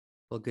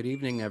Well, good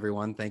evening,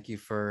 everyone. Thank you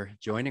for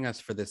joining us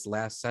for this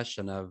last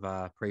session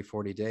of Pray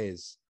 40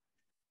 Days.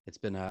 It's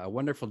been a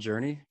wonderful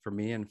journey for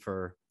me and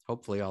for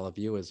hopefully all of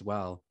you as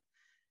well.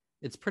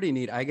 It's pretty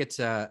neat. I get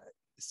to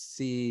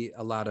see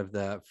a lot of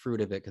the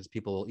fruit of it because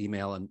people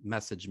email and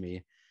message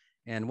me.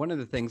 And one of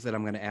the things that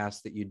I'm going to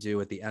ask that you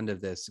do at the end of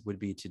this would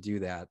be to do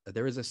that.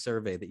 There is a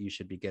survey that you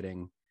should be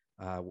getting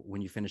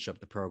when you finish up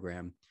the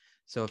program.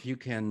 So if you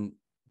can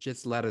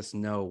just let us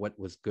know what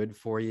was good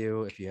for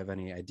you, if you have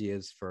any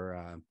ideas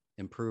for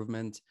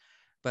improvement.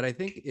 But I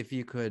think if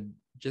you could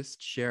just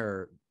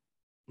share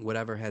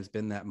whatever has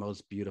been that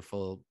most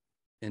beautiful,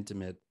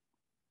 intimate,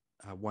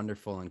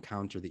 wonderful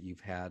encounter that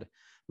you've had.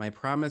 My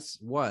promise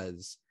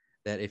was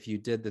that if you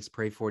did this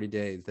Pray 40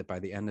 Days, that by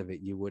the end of it,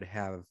 you would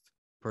have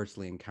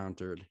personally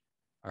encountered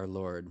our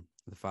Lord,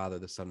 the Father,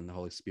 the Son, and the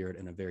Holy Spirit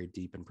in a very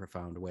deep and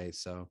profound way.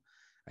 So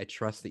I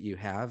trust that you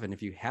have. And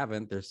if you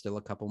haven't, there's still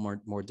a couple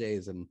more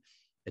days. And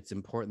it's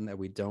important that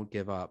we don't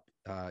give up,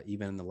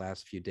 even in the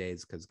last few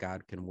days, because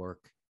God can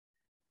work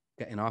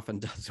and often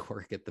does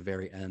work at the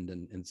very end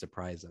and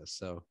surprise us.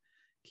 So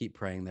keep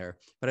praying there.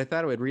 But I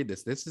thought I would read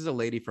this. This is a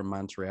lady from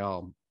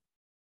Montreal.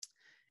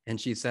 And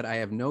she said, I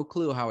have no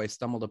clue how I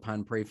stumbled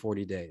upon Pray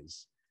 40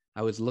 Days.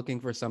 I was looking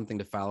for something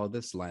to follow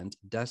this Lent,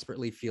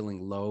 desperately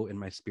feeling low in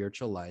my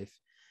spiritual life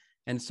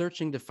and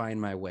searching to find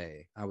my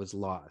way. I was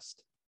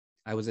lost.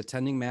 I was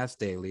attending Mass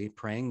daily,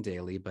 praying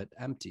daily, but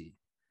empty.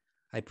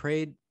 I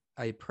prayed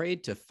I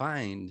prayed to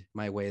find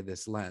my way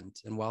this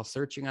Lent, and while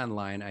searching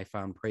online, I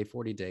found Pray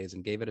 40 Days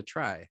and gave it a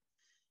try.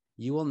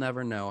 You will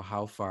never know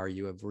how far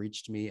you have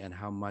reached me and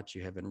how much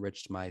you have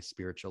enriched my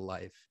spiritual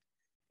life.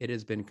 It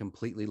has been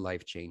completely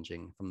life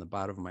changing. From the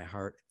bottom of my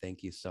heart,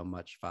 thank you so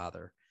much,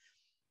 Father.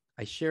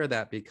 I share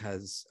that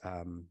because,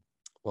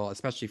 well,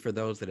 especially for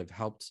those that have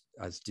helped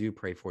us do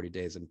Pray 40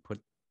 Days and put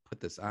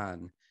this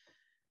on,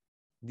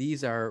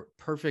 these are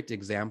perfect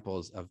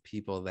examples of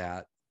people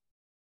that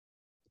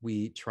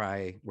we're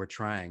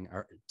trying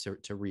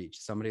to reach.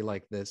 Somebody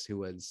like this who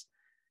was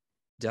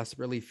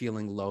desperately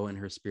feeling low in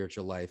her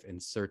spiritual life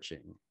and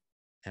searching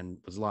and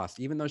was lost,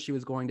 even though she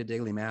was going to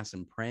daily mass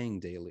and praying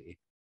daily.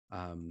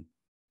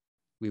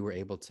 We were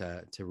able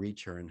to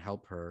reach her and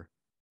help her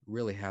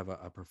really have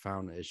a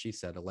profound, as she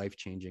said, a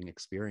life-changing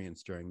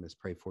experience during this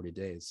Pray 40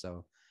 Days.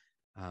 So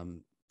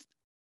um,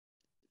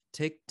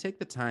 take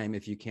the time,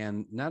 if you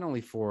can, not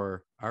only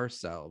for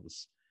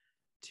ourselves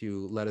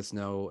to let us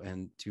know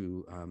and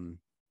to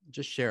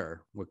just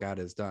share what God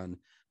has done,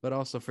 but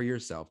also for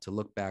yourself to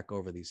look back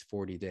over these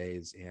 40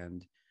 days.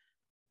 And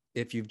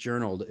if you've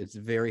journaled, it's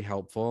very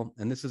helpful.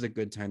 And this is a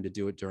good time to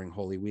do it during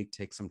Holy Week.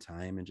 Take some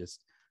time and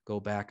just go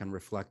back and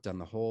reflect on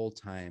the whole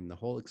time, the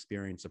whole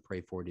experience of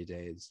Pray 40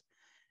 Days.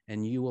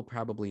 And you will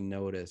probably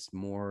notice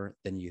more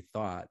than you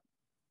thought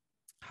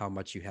how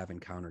much you have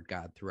encountered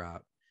God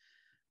throughout.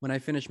 When I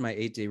finish my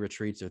 8-day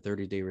retreats or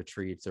 30-day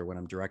retreats, or when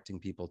I'm directing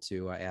people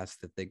to, I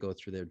ask that they go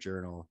through their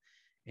journal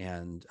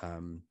and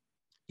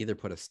either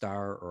put a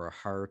star or a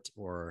heart,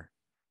 or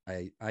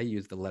I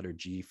use the letter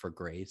G for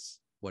grace.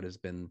 What has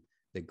been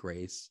the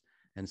grace?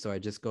 And so I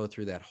just go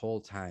through that whole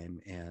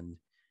time, and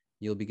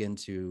you'll begin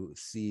to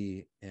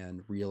see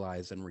and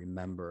realize and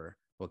remember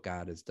what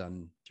God has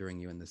done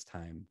during you in this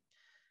time.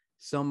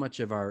 So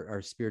much of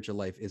our spiritual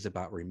life is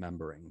about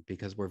remembering,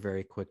 because we're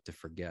very quick to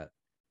forget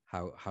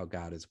how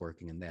God is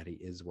working and that he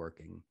is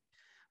working.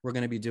 We're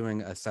going to be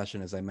doing a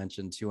session, as I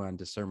mentioned, too, on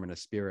discernment of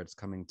spirits,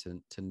 coming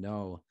to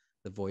know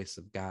the voice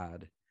of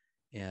God.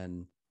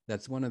 And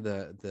that's one of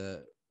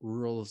the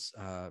rules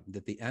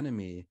that the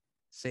enemy,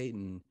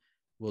 Satan,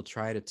 will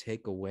try to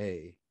take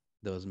away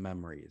those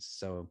memories.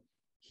 So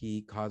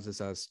he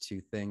causes us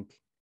to think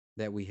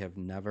that we have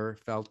never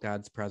felt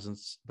God's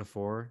presence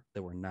before,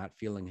 that we're not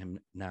feeling him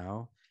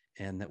now,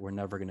 and that we're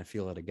never going to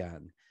feel it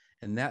again.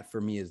 And that for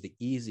me is the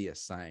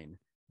easiest sign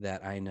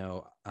that I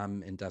know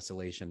I'm in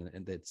desolation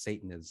and that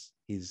Satan is,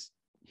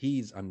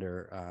 he's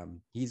under,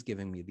 he's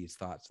giving me these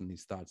thoughts, and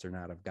these thoughts are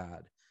not of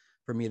God.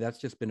 For me, that's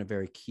just been a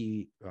very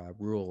key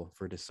rule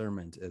for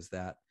discernment, is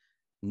that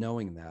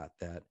knowing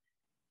that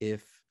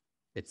if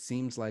it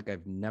seems like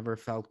I've never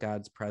felt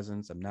God's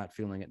presence, I'm not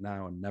feeling it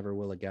now and never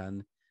will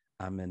again,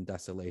 I'm in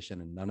desolation,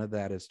 and none of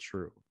that is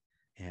true.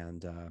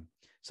 And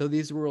so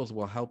these rules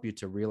will help you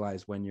to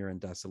realize when you're in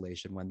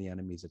desolation, when the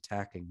enemy's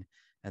attacking,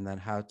 and then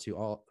how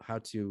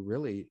to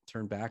really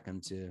turn back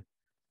into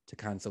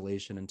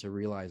consolation and to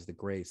realize the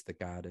grace that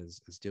God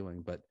is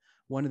doing. But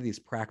one of these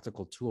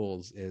practical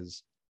tools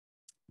is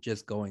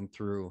just going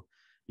through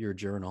your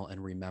journal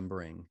and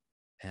remembering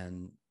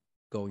and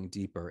going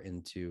deeper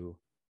into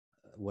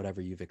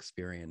whatever you've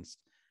experienced.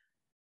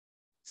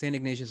 St.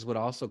 Ignatius would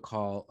also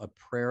call a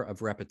prayer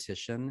of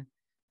repetition.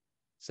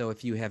 So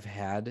if you have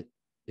had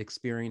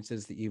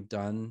experiences that you've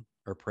done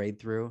or prayed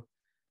through,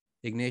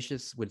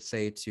 Ignatius would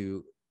say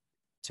to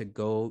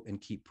go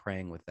and keep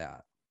praying with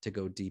that, to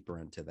go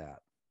deeper into that.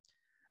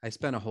 I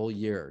spent a whole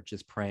year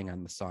just praying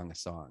on the Song of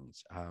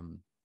Songs.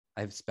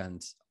 I've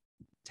spent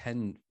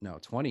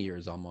 20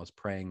 years almost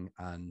praying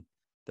on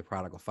the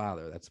Prodigal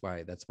Father. That's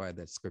why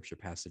that scripture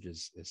passage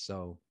is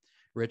so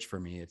rich for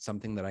me. It's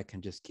something that I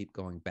can just keep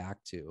going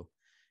back to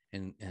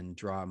and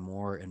draw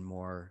more and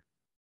more,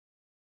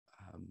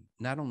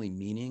 not only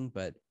meaning,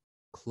 but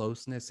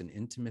closeness and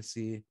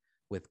intimacy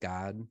with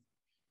God.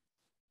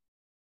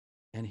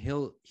 And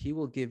he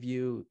will give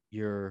you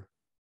your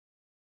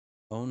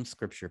own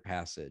scripture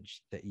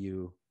passage that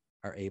you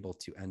are able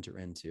to enter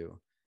into.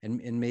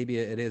 And maybe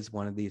it is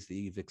one of these that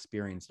you've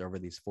experienced over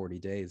these 40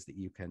 days that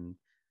you can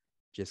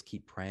just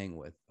keep praying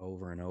with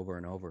over and over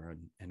and over,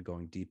 and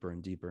going deeper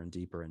and deeper and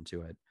deeper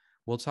into it.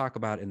 We'll talk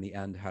about in the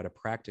end how to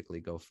practically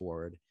go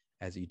forward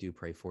as you do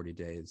pray 40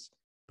 days.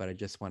 But I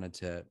just wanted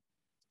to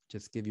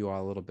just give you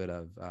all a little bit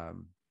of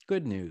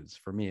good news,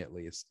 for me at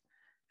least,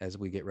 as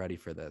we get ready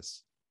for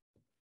this.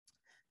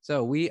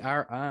 So we're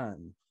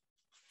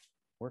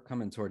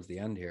coming towards the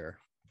end here.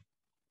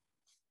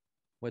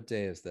 What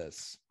day is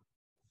this?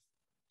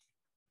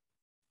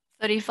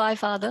 35,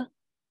 Father.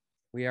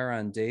 We are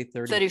on day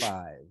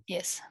 35.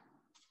 Yes.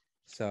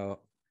 So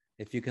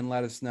if you can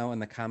let us know in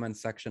the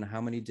comments section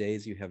how many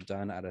days you have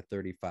done out of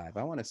 35.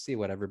 I want to see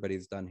what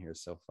everybody's done here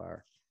so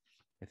far,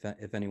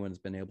 if anyone's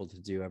been able to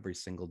do every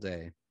single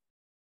day.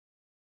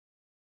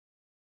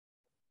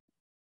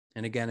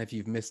 And again, if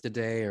you've missed a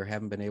day or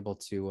haven't been able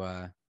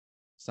to,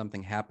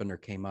 something happened or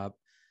came up,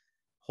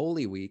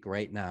 Holy Week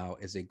right now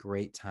is a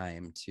great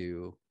time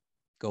to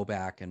go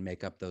back and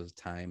make up those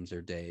times or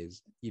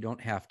days. You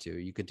don't have to.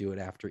 You could do it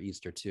after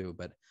Easter too,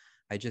 but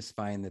I just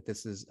find that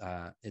this is,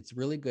 it's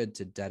really good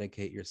to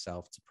dedicate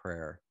yourself to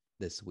prayer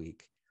this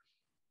week.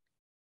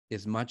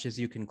 As much as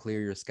you can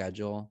clear your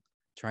schedule,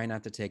 try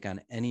not to take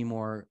on any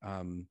more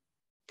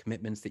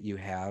commitments that you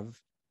have.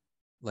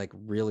 Like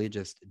really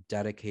just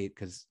dedicate,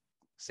 because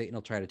Satan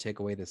will try to take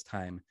away this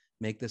time.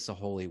 Make this a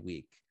holy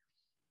week.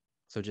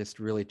 So just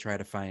really try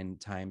to find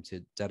time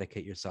to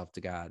dedicate yourself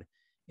to God.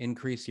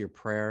 Increase your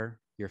prayer,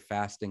 your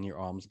fasting, your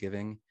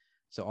almsgiving.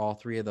 So all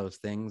three of those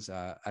things.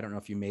 I don't know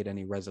if you made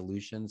any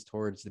resolutions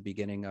towards the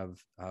beginning of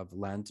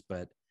Lent,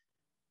 but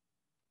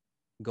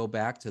go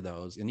back to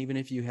those. And even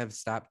if you have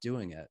stopped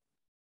doing it,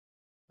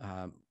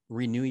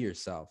 renew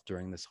yourself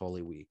during this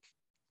Holy Week.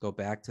 Go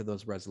back to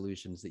those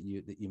resolutions that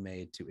you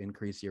made to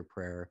increase your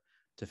prayer,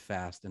 to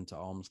fast, and to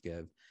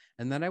almsgive.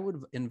 And then I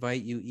would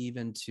invite you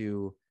even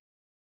to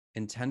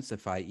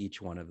intensify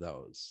each one of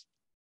those.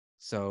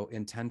 So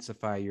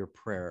intensify your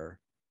prayer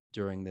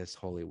during this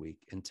Holy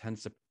Week.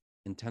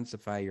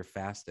 Intensify your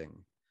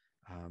fasting.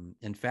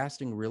 And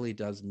fasting really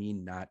does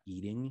mean not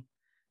eating.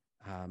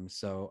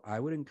 So I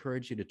would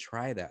encourage you to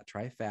try that.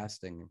 Try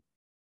fasting.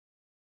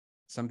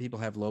 Some people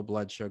have low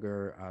blood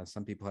sugar.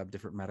 Some people have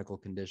different medical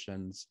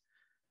conditions.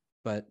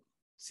 But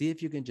see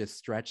if you can just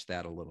stretch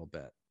that a little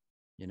bit.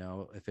 You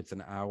know, if it's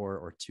an hour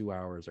or 2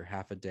 hours or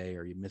half a day,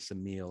 or you miss a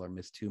meal or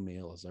miss 2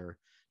 meals, or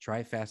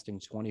try fasting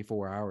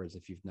 24 hours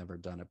if you've never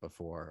done it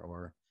before,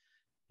 or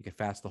you can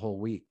fast the whole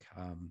week.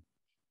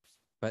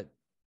 But,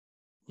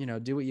 you know,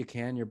 do what you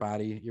can. Your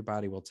body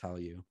will tell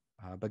you,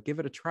 but give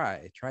it a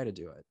try to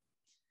do it.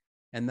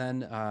 And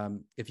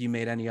then if you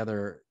made any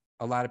other,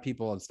 a lot of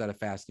people, instead of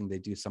fasting, they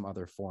do some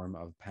other form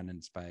of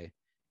penance by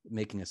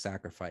making a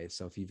sacrifice.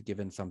 So if you've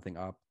given something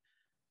up,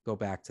 go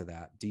back to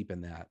that,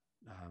 deepen that.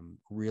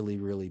 Really,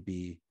 really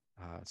be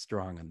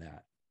strong in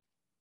that.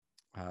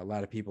 A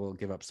lot of people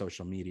give up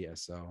social media,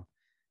 so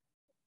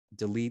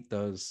delete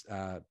those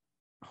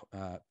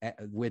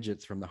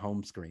widgets from the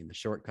home screen, the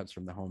shortcuts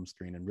from the home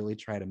screen, and really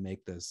try to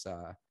make this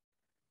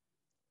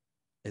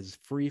as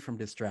free from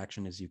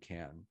distraction as you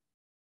can.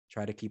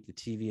 Try to keep the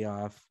TV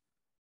off.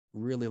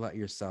 Really let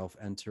yourself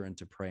enter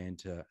into pray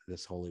into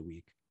this Holy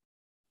Week.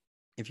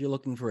 If you're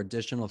looking for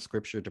additional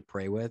scripture to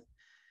pray with,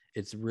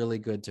 it's really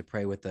good to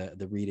pray with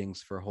the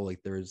readings for Holy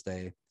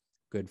Thursday,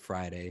 Good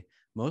Friday,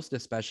 most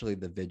especially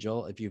the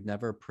Vigil. If you've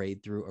never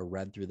prayed through or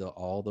read through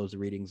all those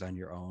readings on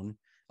your own,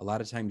 a lot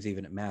of times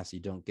even at Mass,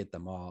 you don't get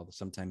them all.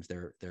 Sometimes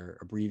they're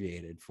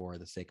abbreviated for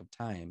the sake of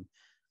time,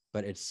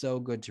 but it's so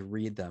good to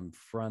read them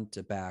front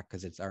to back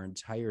because it's our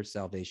entire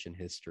salvation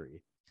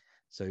history.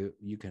 So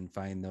you can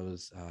find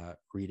those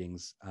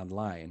readings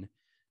online,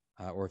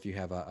 or if you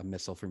have a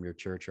missal from your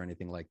church or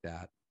anything like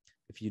that.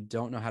 If you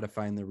don't know how to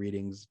find the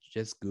readings,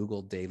 just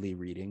Google daily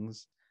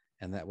readings,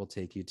 and that will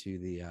take you to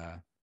the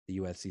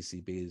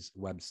USCCB's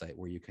website,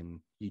 where you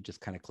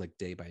just kind of click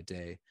day by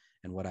day.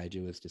 And what I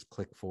do is just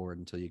click forward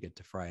until you get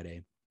to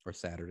Friday or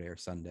Saturday or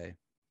Sunday.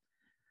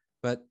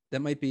 But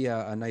that might be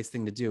a nice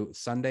thing to do.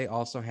 Sunday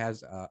also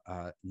has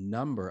a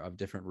number of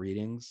different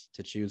readings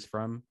to choose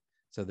from.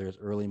 So there's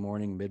early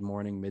morning,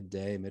 mid-morning,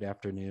 midday,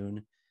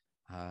 mid-afternoon.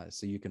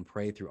 So you can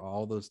pray through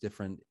all those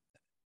different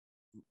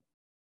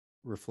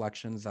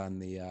reflections on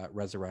the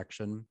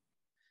resurrection,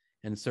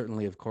 and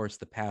certainly, of course,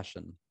 the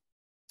Passion.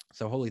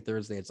 So Holy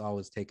Thursday, it's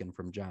always taken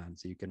from John.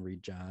 So you can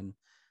read John,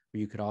 but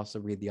you could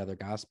also read the other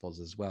Gospels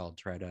as well.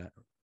 Try to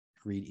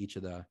read each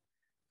of the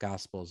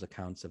Gospels'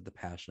 accounts of the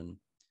Passion.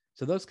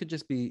 So those could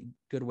just be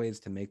good ways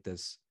to make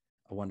this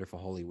a wonderful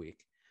Holy Week.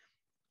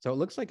 So it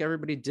looks like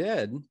everybody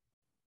did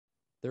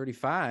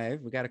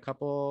 35. We got a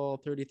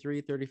couple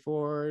 33,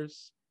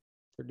 34s,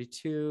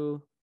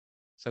 32.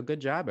 So good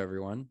job,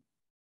 everyone.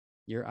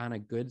 You're on a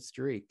good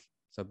streak.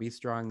 So be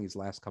strong these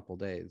last couple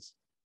days.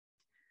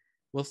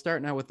 We'll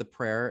start now with the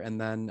prayer, and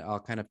then I'll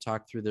kind of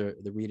talk through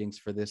the readings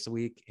for this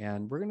week.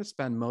 And we're going to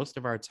spend most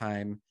of our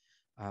time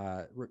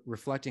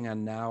reflecting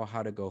on now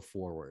how to go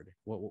forward,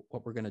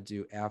 what we're going to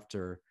do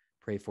after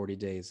Pray 40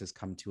 Days has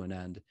come to an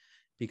end.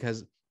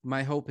 Because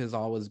my hope has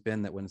always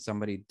been that when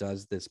somebody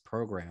does this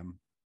program,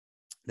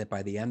 that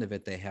by the end of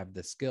it, they have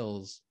the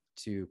skills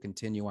to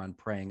continue on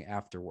praying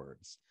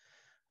afterwards.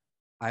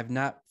 I've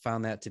not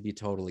found that to be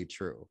totally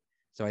true.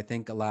 So I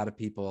think a lot of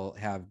people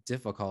have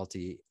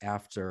difficulty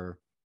after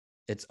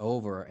it's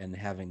over and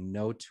having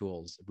no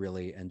tools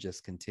really and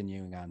just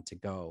continuing on to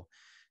go.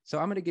 So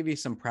I'm going to give you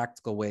some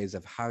practical ways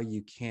of how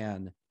you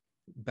can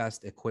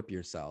best equip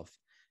yourself.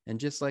 And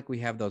just like we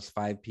have those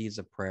 5 P's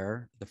of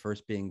prayer, the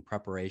first being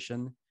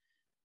preparation,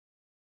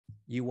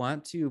 you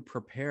want to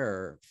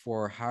prepare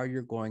for how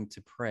you're going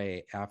to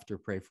pray after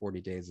Pray 40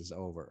 Days is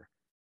over.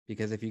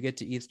 Because if you get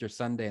to Easter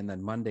Sunday and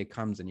then Monday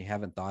comes and you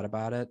haven't thought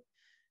about it,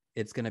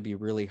 it's going to be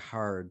really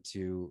hard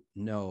to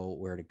know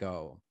where to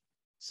go.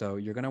 So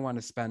you're going to want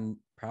to spend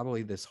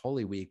probably this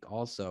Holy Week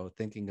also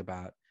thinking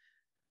about,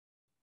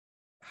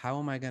 how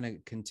am I going to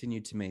continue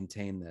to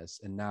maintain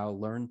this and now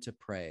learn to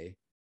pray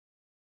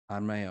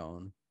on my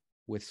own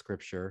with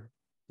scripture,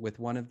 with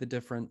one of the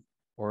different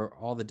or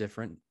all the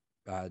different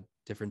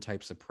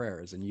types of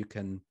prayers. And you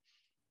can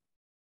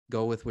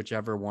go with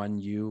whichever one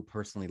you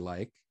personally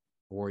like,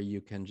 or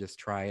you can just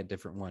try a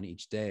different one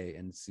each day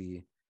and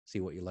see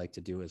what you like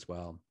to do as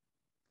well.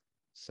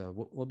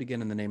 So we'll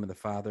begin in the name of the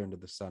Father, and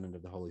of the Son, and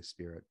of the Holy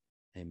Spirit.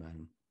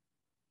 Amen.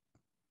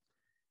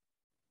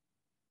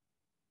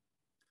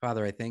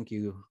 Father, I thank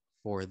you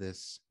for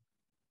this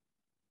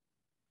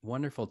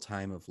wonderful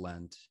time of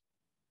Lent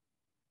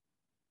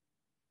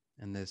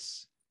and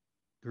this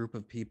group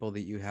of people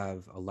that you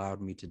have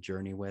allowed me to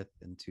journey with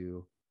and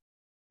to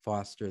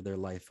foster their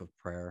life of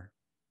prayer.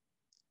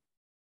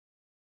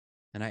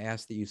 And I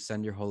ask that you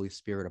send your Holy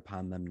Spirit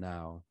upon them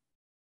now.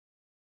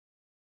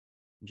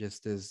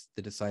 Just as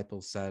the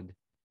disciples said,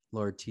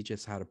 Lord, teach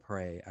us how to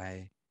pray,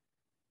 I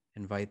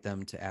invite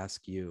them to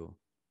ask you,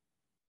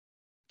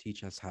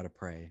 teach us how to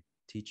pray.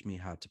 Teach me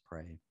how to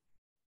pray.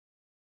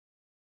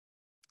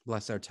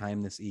 Bless our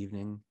time this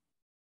evening,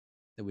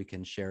 that we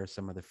can share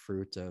some of the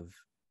fruit of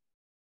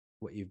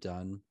what you've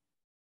done.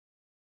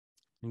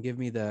 And give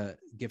me the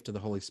gift of the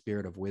Holy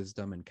Spirit of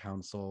wisdom and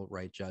counsel,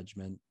 right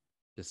judgment,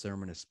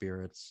 discernment of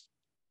spirits,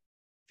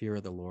 fear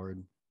of the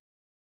Lord.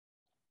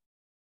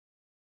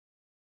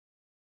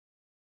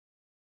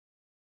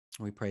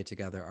 We pray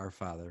together, Our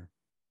Father,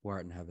 who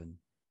art in heaven,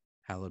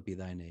 hallowed be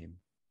thy name.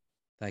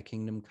 Thy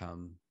kingdom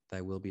come, thy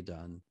will be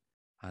done,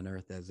 on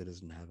earth as it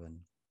is in heaven.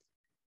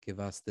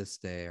 Give us this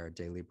day our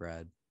daily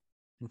bread,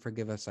 and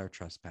forgive us our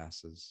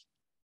trespasses,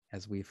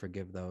 as we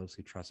forgive those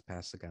who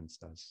trespass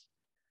against us.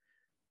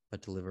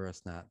 But deliver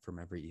us not from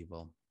every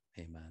evil.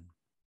 Amen.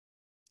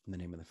 In the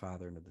name of the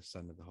Father, and of the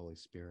Son, and of the Holy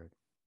Spirit.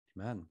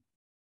 Amen.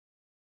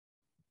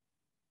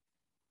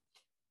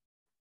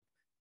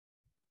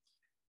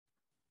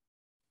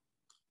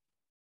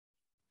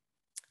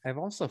 I've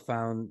also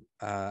found,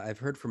 I've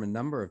heard from a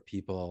number of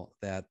people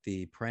that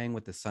the praying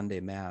with the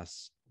Sunday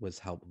Mass was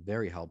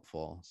very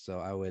helpful. So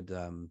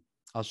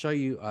I'll show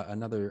you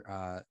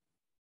another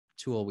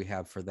tool we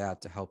have for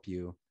that to help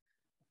you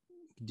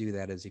do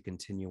that as you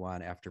continue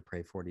on after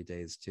Pray 40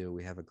 Days too.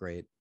 We have a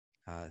great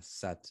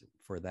set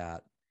for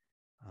that.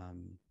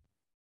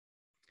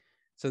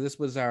 So this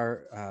was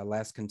our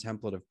last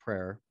contemplative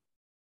prayer,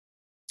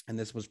 and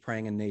this was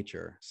praying in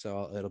nature.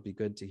 So it'll be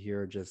good to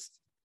hear just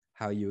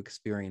how you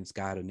experience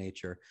God in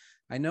nature.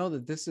 I know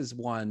that this is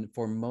one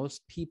for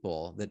most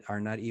people that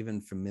are not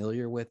even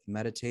familiar with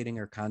meditating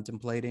or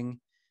contemplating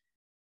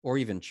or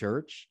even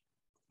church.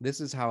 This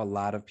is how a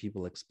lot of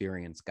people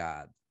experience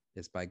God,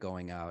 is by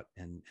going out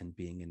and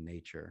being in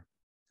nature.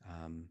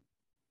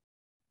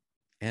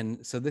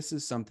 And so this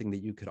is something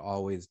that you could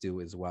always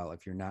do as well.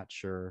 If you're not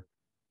sure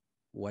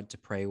what to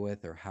pray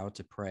with or how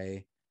to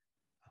pray,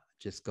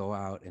 just go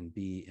out and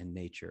be in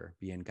nature,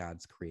 be in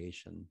God's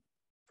creation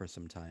for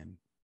some time.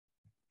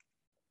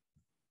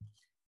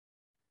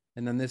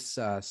 And then this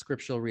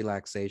scriptural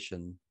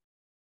relaxation,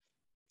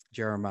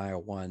 Jeremiah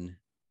 1,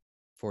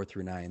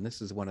 4-9.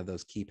 This is one of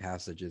those key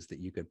passages that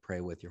you could pray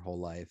with your whole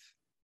life.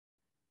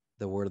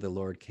 The word of the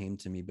Lord came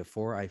to me,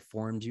 before I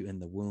formed you in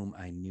the womb,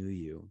 I knew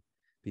you.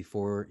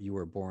 Before you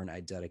were born, I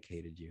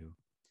dedicated you.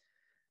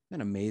 Isn't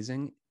that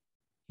amazing?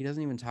 He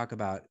doesn't even talk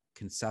about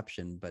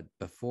conception, but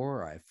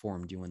before I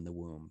formed you in the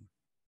womb,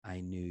 I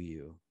knew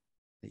you,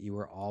 that you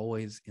were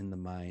always in the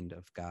mind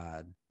of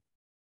God.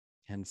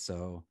 And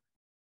so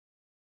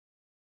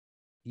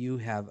you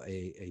have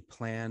a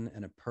plan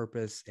and a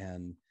purpose,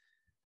 and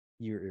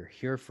you're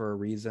here for a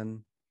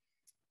reason.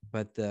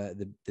 But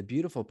the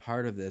beautiful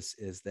part of this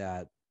is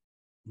that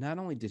not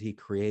only did he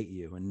create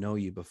you and know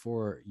you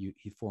before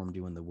he formed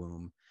you in the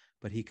womb,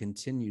 but he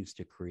continues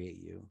to create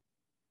you.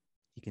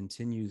 He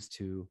continues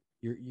to,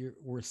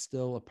 we're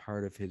still a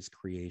part of his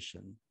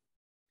creation.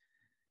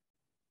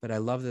 But I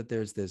love that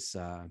there's this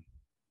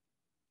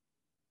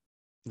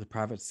The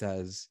prophet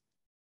says,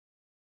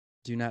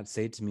 do not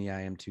say to me,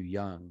 I am too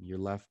young. You're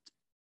left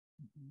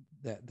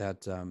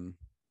that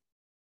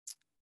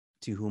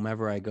to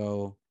whomever I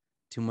go,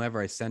 to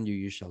whomever I send you,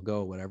 you shall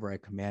go. Whatever I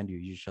command you,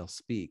 you shall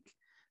speak.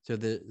 So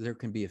there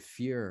can be a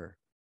fear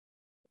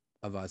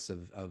of us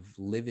of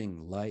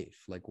living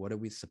life. Like, what are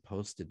we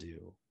supposed to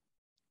do?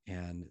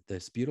 And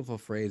this beautiful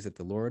phrase that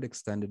the Lord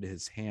extended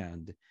his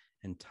hand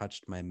and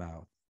touched my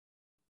mouth,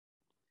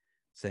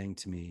 saying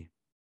to me,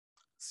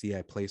 see,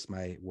 I place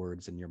my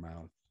words in your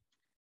mouth.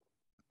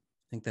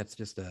 I think that's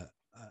just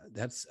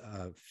that's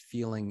a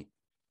feeling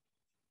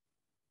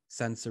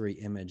sensory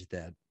image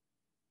that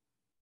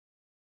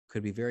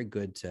could be very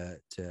good to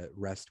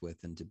rest with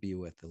and to be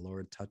with, the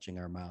Lord touching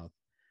our mouth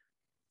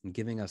and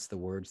giving us the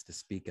words to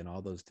speak in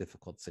all those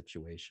difficult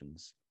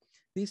situations.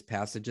 These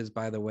passages,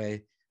 by the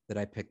way, that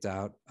I picked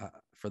out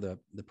for the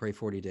Pray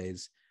 40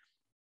 Days,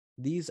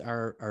 these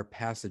are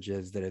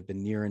passages that have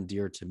been near and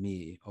dear to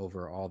me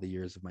over all the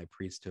years of my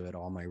priesthood,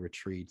 all my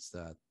retreats,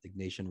 the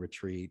Ignatian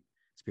retreat,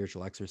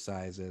 spiritual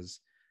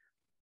exercises.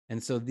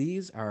 And so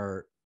these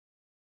are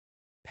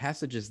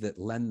passages that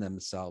lend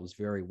themselves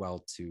very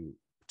well to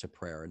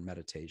prayer and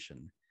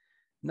meditation.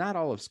 Not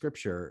all of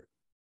Scripture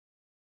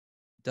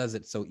does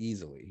it so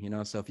easily, you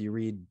know. So if you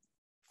read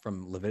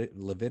from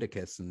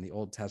Leviticus in the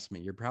Old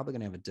Testament, you're probably going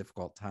to have a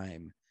difficult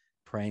time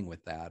praying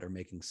with that or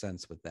making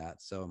sense with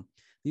that. So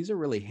these are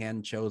really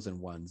hand-chosen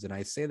ones. And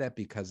I say that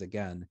because,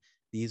 again,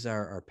 these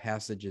are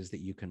passages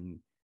that you can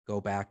go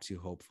back to,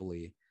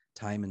 hopefully,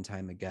 time and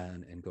time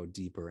again, and go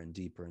deeper and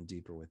deeper and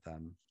deeper with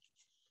them.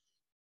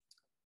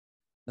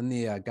 Then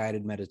the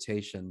guided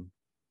meditation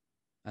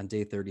on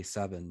day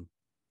 37.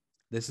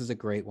 This is a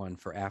great one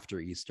for after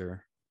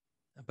Easter,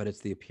 but it's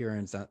the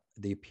appearance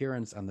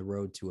on the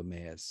road to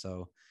Emmaus.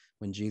 So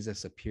when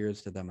Jesus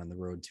appears to them on the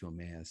road to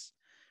Emmaus,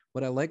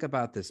 what I like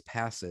about this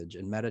passage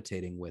and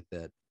meditating with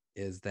it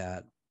is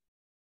that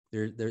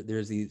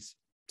there's these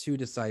two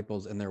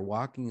disciples, and they're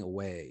walking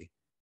away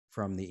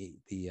from the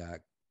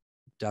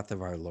death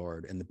of our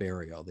Lord and the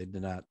burial. They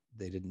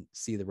didn't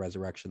see the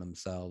resurrection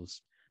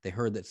themselves. They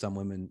heard that some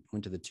women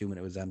went to the tomb and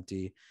it was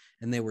empty,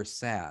 and they were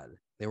sad.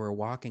 They were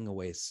walking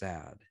away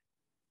sad.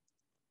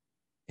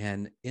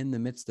 And in the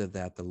midst of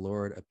that, the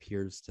Lord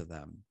appears to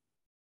them.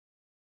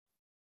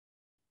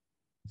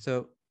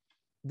 So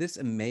this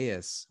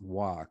Emmaus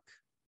walk,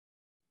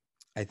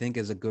 I think,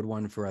 is a good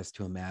one for us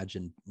to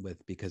imagine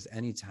with, because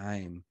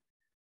anytime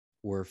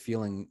we're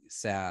feeling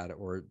sad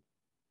or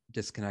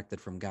disconnected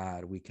from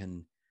God, we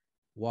can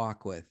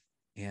walk with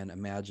and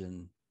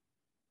imagine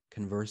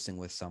conversing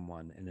with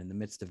someone. And in the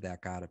midst of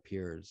that, God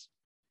appears.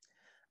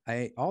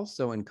 I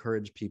also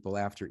encourage people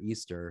after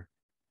Easter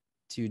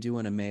to do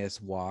an Emmaus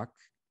walk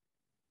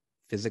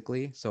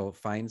physically. So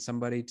find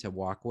somebody to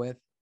walk with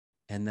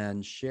and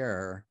then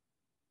share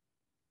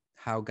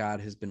how God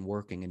has been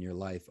working in your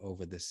life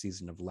over this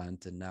season of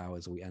Lent and now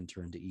as we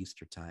enter into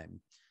Easter time.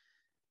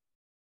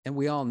 And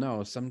we all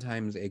know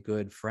sometimes a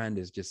good friend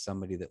is just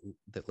somebody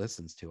that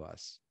listens to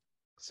us.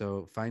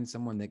 So find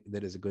someone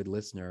that is a good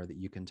listener that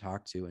you can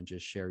talk to and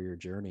just share your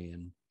journey.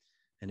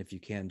 And if you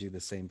can, do the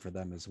same for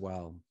them as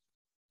well.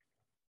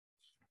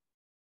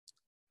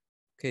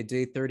 Okay,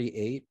 day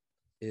 38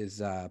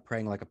 is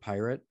praying like a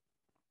pirate.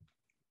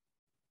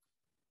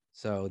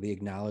 So the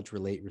acknowledge,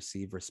 relate,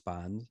 receive,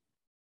 respond.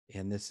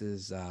 And this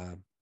is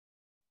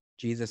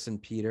Jesus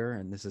and Peter,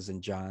 and this is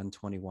in John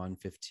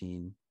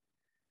 21:15,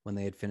 when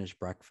they had finished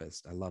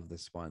breakfast. I love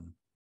this one.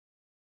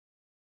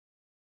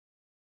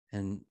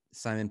 And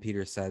Simon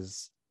Peter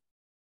says,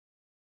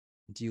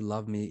 do you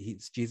love me?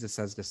 Jesus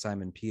says to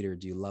Simon Peter,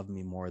 do you love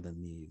me more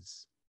than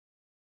these?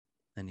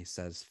 And he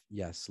says,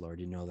 yes, Lord,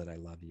 you know that I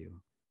love you.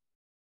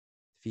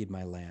 Feed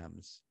my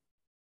lambs.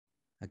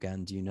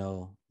 Again, do you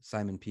know,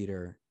 Simon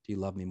Peter, do you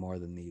love me more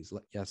than these?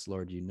 Yes,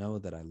 Lord, you know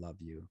that I love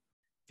you.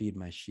 Feed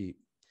my sheep.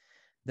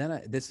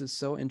 Then this is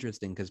so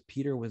interesting because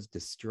Peter was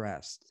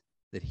distressed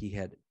that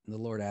the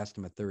Lord asked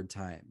him a third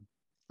time,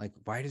 like,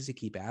 why does he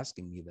keep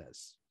asking me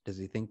this? Does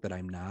he think that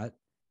I'm not,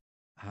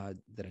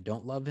 that I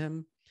don't love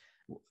him?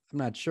 I'm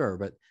not sure,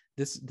 but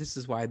this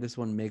is why this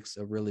one makes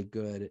a really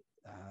good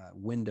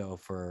window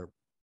for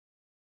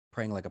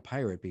praying like a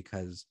pirate,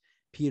 because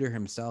Peter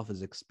himself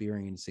is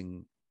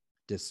experiencing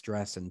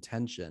distress and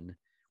tension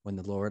when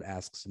the Lord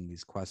asks him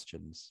these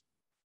questions.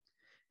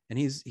 And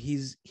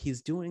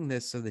he's doing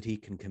this so that he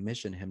can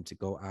commission him to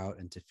go out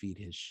and to feed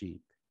his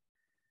sheep.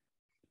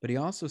 But he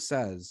also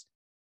says,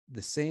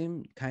 the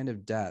same kind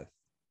of death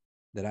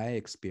that I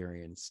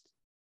experienced,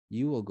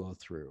 you will go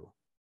through.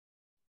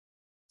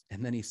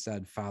 And then he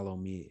said, follow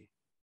me.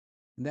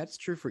 And that's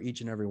true for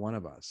each and every one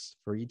of us,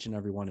 for each and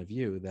every one of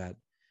you, that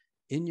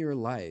in your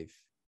life,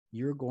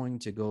 you're going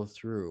to go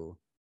through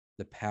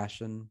the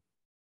passion,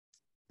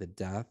 the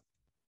death,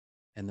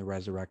 and the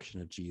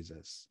resurrection of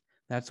Jesus.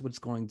 That's what's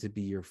going to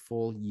be your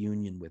full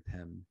union with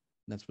him.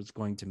 That's what's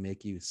going to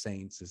make you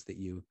saints, is that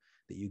you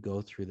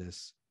go through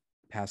this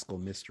Paschal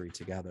mystery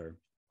together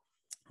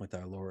with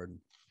our Lord.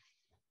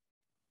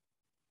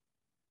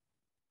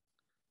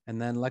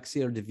 And then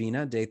Lectio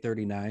Divina, day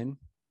 39.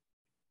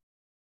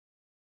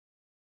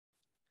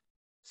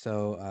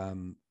 So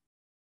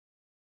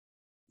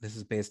this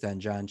is based on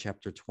John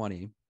chapter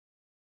 20.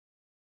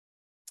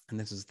 And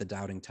this is the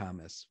doubting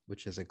Thomas,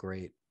 which is a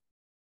great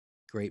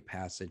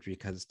passage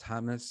because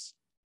Thomas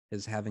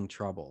is having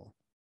trouble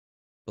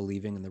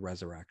believing in the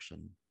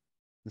resurrection.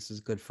 This is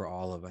good for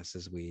all of us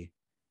as we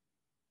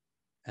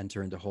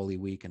enter into Holy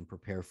Week and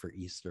prepare for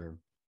Easter,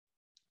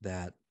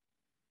 that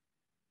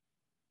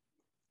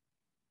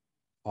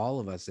all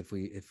of us, if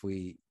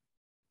we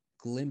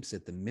glimpse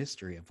at the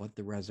mystery of what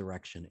the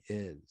resurrection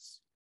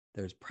is,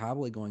 there's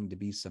probably going to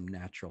be some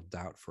natural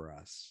doubt for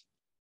us.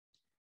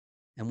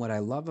 And what I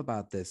love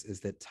about this is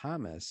that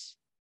Thomas,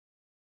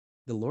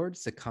 the Lord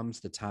succumbs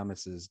to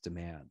Thomas's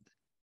demand.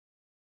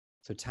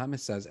 So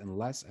Thomas says,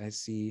 unless I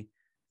see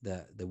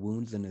the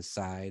wounds in his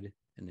side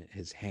and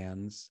his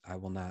hands, I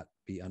will not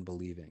be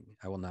unbelieving.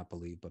 I will not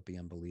believe, but be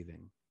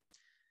unbelieving.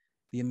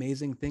 The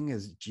amazing thing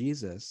is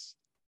Jesus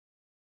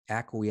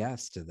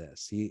acquiesced to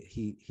this.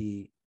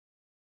 He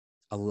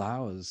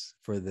allows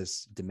for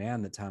this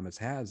demand that Thomas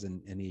has,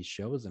 and he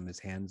shows him his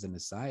hands and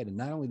his side. And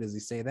not only does he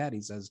say that,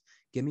 he says,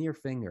 give me your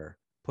finger,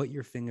 put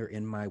your finger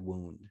in my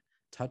wound,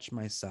 touch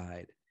my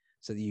side,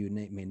 so that you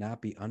may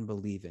not be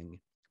unbelieving,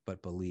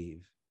 but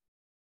believe.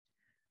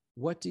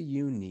 What do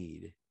you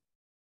need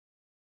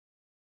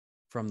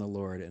from the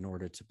Lord in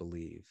order to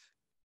believe?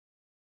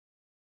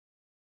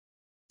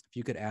 If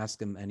you could ask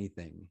him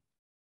anything,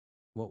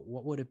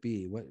 what would it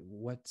be? What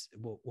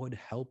would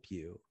help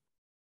you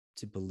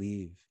to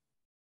believe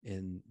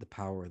in the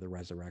power of the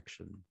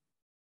resurrection?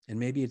 And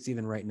maybe it's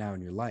even right now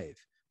in your life.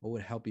 What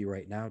would help you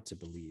right now to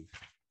believe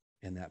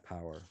in that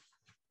power?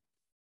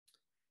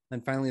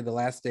 And finally, the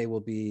last day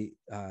will be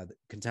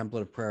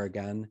contemplative prayer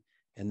again.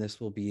 And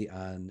this will be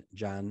on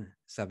John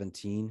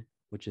 17,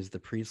 which is the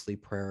priestly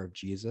prayer of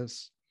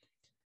Jesus.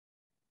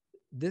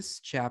 This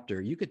chapter,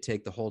 you could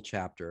take the whole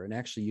chapter, and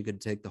actually you could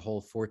take the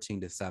whole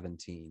 14 to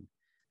 17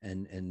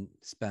 and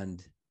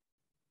spend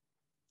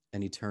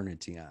an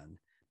eternity on.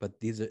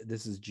 But this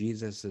is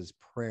Jesus's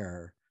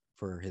prayer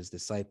for his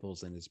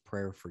disciples and his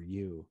prayer for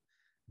you,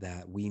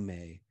 that we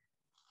may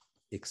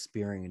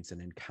experience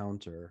and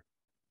encounter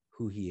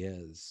who he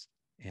is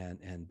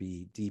and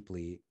be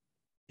deeply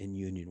in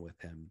union with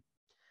him.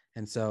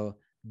 And so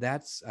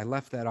I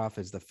left that off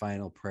as the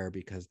final prayer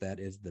because that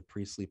is the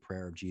priestly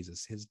prayer of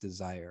Jesus, his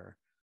desire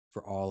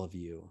for all of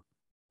you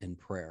in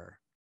prayer.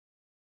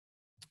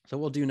 So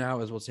what we'll do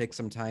now is we'll take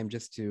some time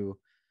just to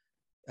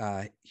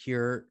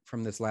hear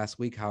from this last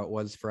week how it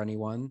was for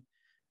anyone.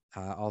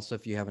 Also,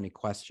 if you have any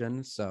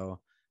questions. So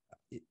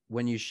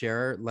when you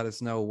share, let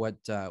us know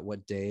what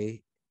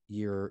day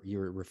you're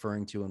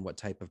referring to and what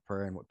type of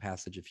prayer and what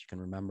passage, if you can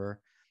remember.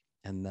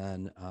 And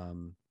then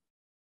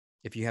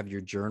if you have your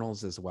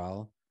journals as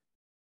well,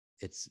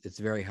 it's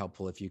very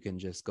helpful if you can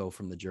just go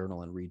from the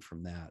journal and read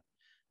from that.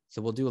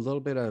 So we'll do a little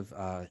bit of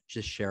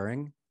just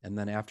sharing. And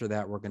then after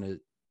that, we're going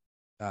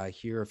to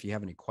hear if you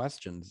have any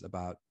questions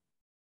about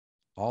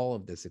all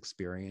of this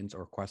experience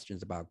or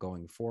questions about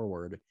going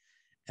forward.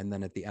 And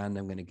then at the end,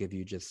 I'm going to give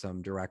you just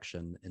some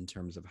direction in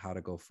terms of how to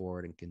go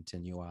forward and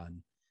continue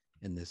on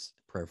in this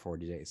prayer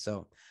 40 days.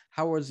 So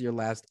how was your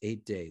last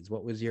 8 days?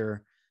 What was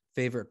your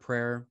favorite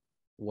prayer?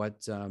 How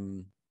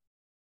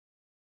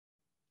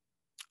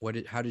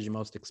did you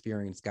most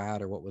experience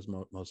God, or what was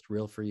most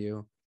real for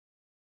you?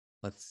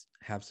 Let's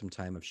have some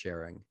time of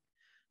sharing.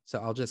 So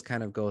I'll just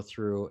kind of go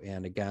through.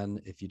 And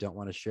again, if you don't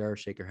want to share,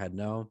 shake your head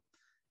no.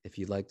 If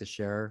you'd like to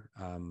share,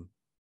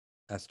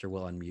 Esther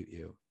will unmute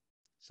you.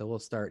 So we'll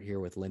start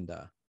here with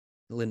Linda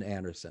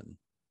Anderson.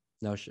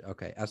 No,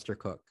 okay, Esther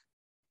Cook.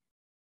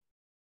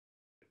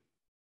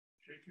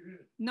 Shake your head.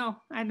 No,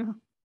 I don't.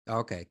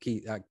 Okay,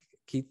 Keith,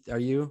 are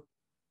you?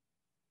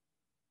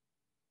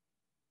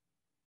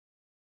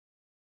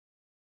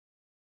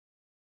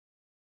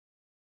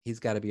 He's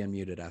got to be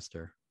unmuted,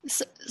 Esther.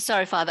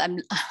 Sorry, Father,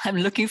 I'm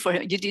looking for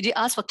him. Did you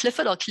ask for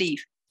Clifford or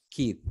Cleve?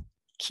 Keith.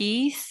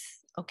 Keith.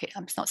 Okay,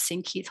 I'm not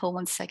seeing Keith. Hold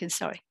 1 second.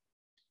 Sorry.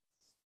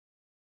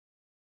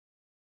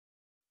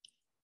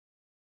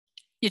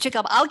 You took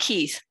up our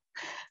Keith.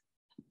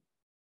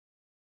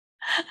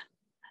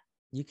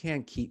 You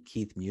can't keep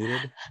Keith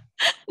muted.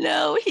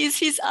 No,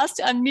 he's asked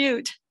to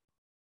unmute.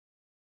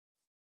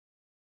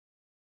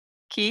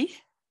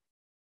 Keith?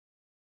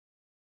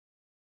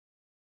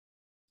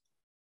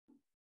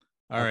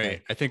 All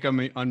right. I think I'm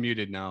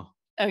unmuted now.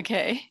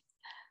 Okay.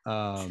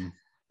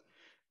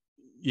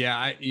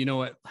 Yeah, you know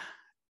what?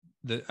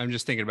 I'm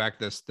just thinking back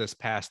this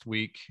past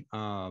week.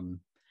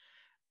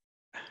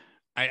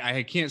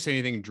 I can't say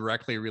anything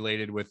directly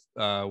related with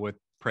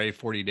Pray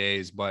 40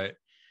 Days, but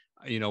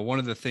one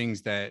of the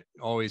things that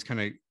always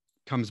kind of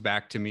comes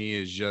back to me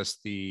is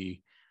just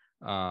the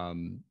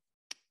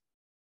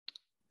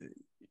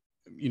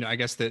I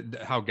guess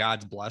that how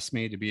God's blessed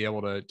me to be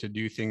able to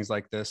do things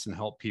like this and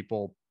help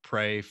people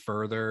pray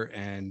further,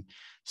 and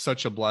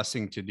such a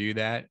blessing to do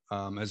that,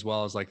 as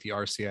well as like the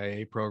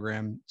RCIA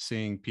program,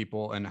 seeing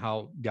people and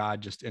how God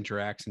just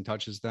interacts and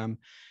touches them.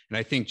 And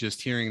I think just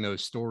hearing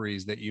those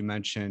stories that you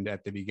mentioned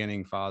at the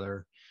beginning,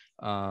 Father,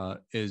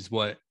 is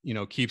what,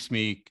 keeps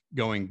me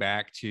going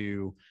back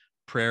to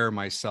prayer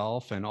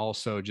myself. And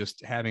also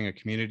just having a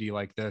community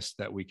like this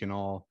that we can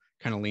all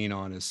kind of lean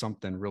on is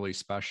something really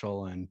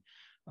special. And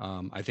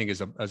I think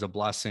is a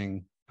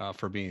blessing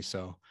for me.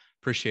 So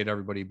appreciate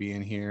everybody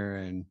being here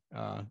and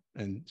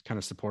kind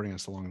of supporting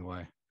us along the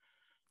way.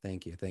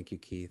 Thank you. Thank you,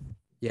 Keith.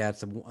 Yeah,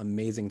 it's an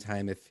amazing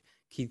time. If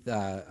Keith,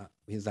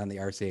 he's on the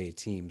RCA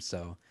team,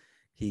 so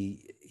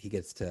he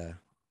gets to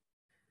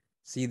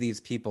see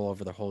these people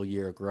over the whole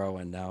year grow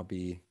and now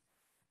be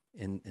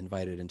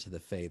invited into the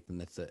faith.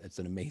 And it's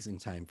an amazing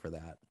time for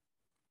that.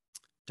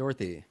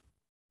 Dorothy.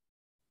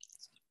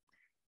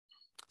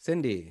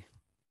 Cindy.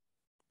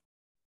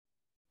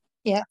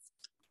 Yeah.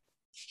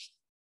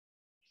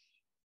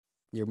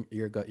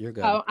 You're good. You're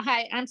good. Oh,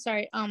 hi. I'm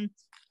sorry. I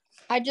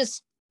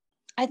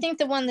think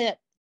the one that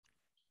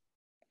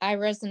I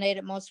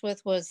resonated most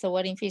with was the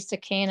Wedding Feast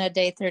of Cana,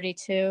 day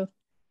 32.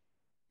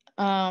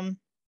 I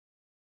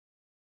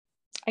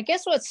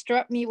guess what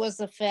struck me was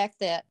the fact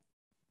that,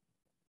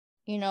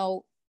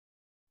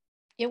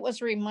 it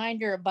was a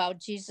reminder about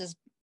Jesus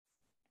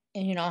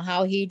and,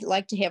 how he'd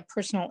like to have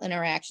personal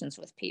interactions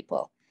with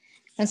people.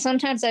 And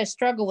sometimes I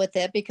struggle with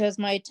that because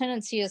my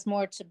tendency is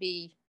more to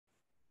be,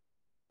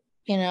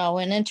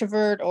 an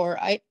introvert or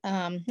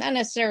not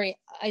necessarily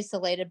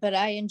isolated, but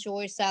I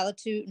enjoy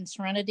solitude and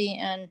serenity.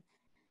 And,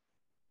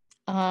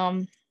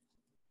 I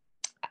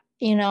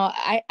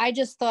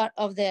just thought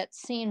of that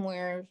scene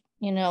where,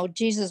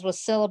 Jesus was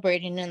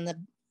celebrating it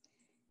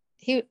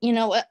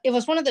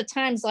was one of the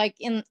times like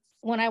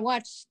when I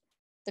watched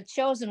The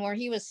Chosen where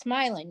he was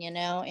smiling,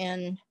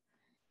 and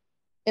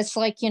it's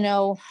like,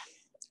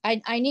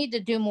 I need to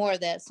do more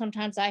of that.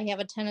 Sometimes I have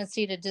a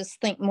tendency to just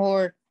think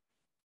more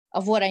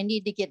of what I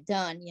need to get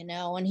done,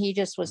 and he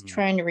just was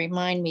trying to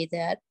remind me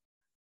that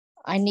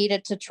I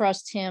needed to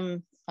trust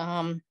him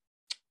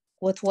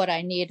with what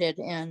I needed,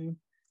 and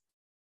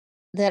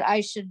that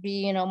I should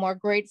be, more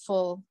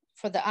grateful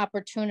for the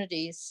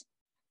opportunities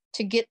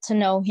to get to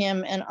know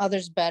him and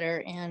others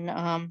better.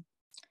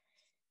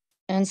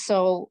 And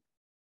so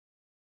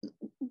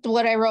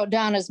what I wrote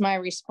down as my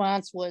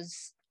response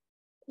was,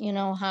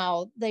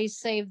 how they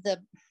used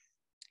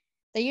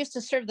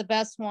to serve the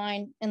best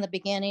wine in the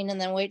beginning and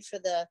then wait for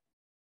the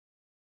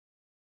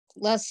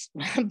less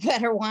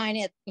better wine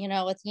at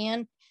the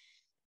end.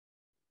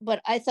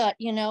 But I thought,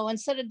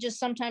 instead of just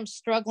sometimes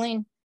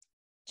struggling,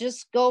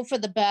 just go for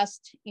the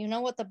best. You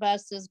know what the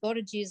best is, go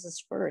to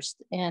Jesus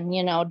first, and,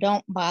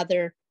 don't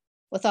bother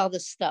with all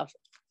this stuff,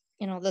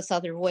 this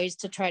other ways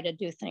to try to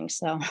do things.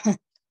 So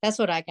that's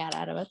what I got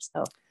out of it.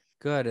 So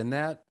good. And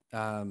that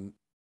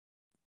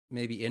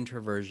maybe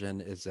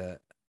introversion is a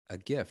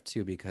gift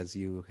too, because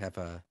you have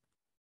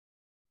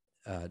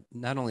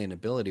not only an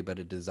ability, but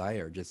a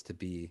desire just to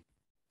be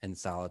in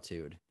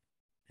solitude.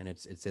 And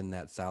it's in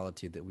that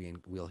solitude that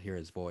we'll hear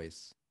his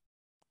voice.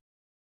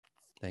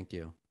 Thank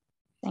you.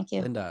 Thank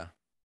you.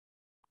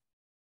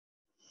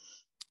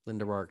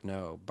 Linda Rourke,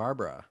 no.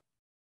 Barbara.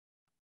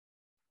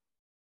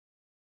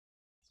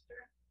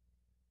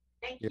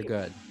 Thank You're you.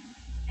 good.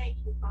 Thank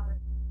you, Father.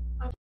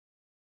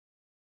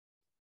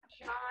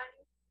 John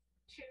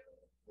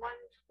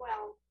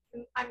 2:1-12.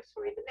 I'm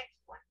sorry, the next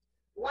one.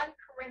 1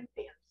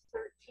 Corinthians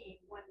 13,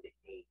 1-8,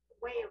 the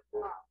way of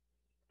love.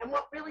 And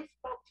what really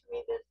spoke to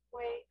me this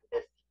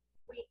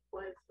week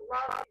was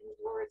love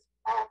endures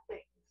all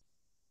things.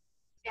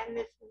 And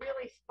this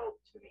really spoke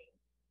to me.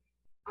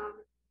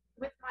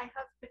 With my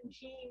husband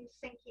Gene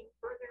sinking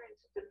further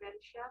into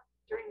dementia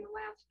during the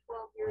last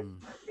 12 years of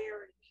our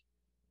marriage,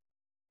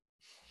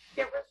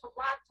 there was a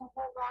lot to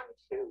hold on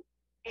to.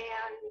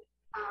 And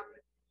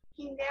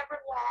he never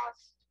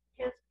lost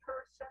his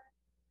person.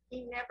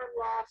 He never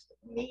lost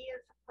me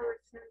as a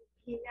person.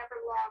 He never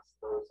lost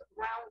those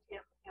around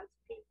him as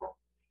people.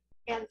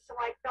 And so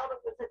I felt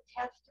it was a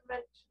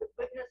testament to the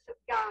goodness of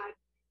God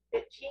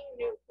that Gene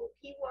knew who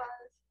he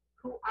was,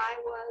 who I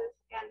was,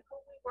 and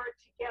who we were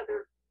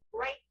together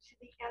right to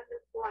the end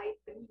of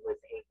life, and he was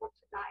able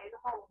to die at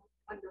home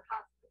under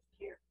hospice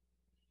care.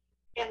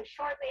 And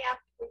shortly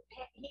after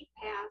he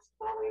passed,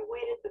 while we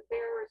awaited the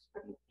bearers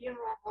from the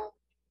funeral home,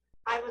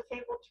 I was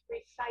able to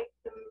recite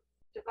the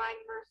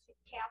Divine Mercy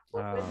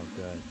Capsule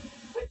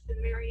with the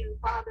Marian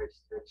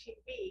Fathers through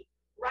TV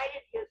right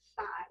at his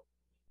side,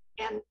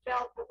 and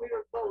felt that we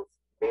were both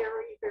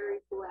very,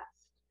 very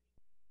blessed.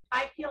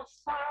 I feel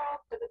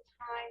sorrow for the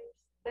times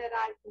that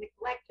I've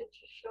neglected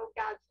to show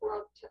God's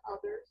love to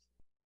others,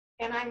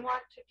 and I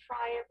want to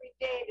try every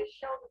day to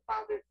show the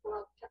Father's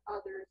love to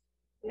others,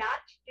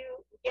 not to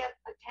get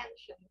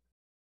attention,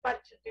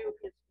 but to do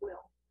his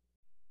will.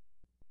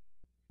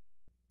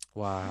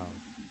 Wow.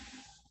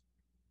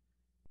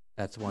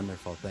 That's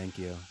wonderful. Thank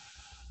you.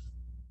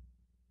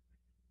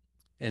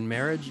 And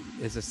marriage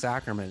is a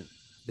sacrament.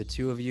 The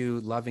two of you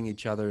loving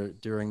each other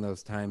during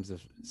those times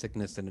of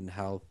sickness and in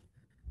health,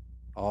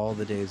 all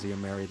the days of your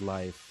married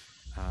life,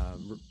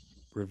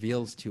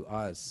 reveals to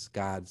us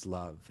God's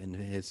love and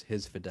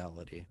his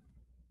fidelity.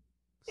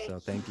 So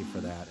thank you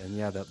for that. And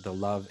yeah, the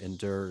love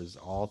endures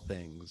all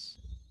things.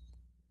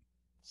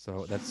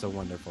 So that's so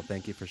wonderful.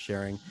 Thank you for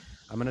sharing.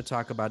 I'm going to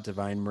talk about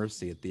divine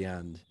mercy at the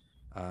end.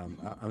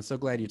 I'm so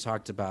glad you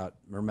talked about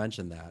or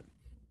mentioned that,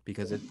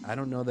 because I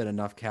don't know that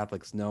enough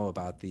Catholics know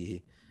about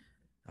the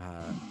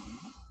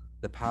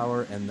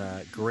power and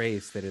the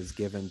grace that is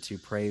given to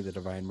pray the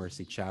Divine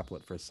Mercy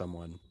Chaplet for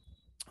someone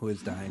who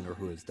is dying or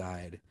who has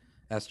died.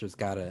 Esther's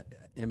got a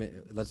image.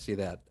 Let's see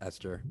that,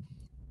 Esther.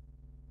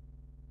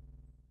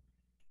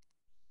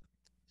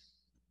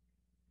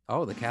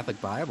 Oh, the Catholic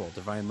Bible,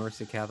 Divine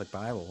Mercy Catholic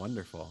Bible.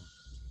 Wonderful.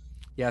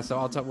 Yeah, so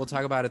we'll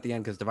talk about it at the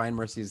end, because Divine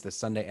Mercy is the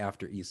Sunday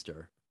after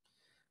Easter.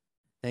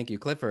 Thank you.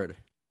 Clifford.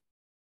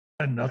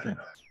 Nothing.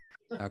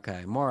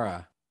 Okay,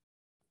 Maura.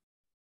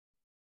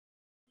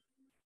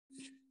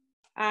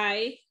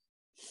 I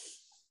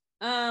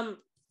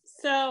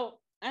so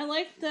I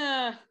like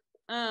the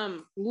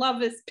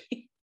love is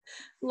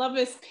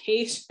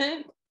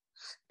patient,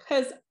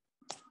 because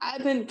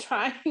I've been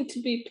trying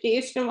to be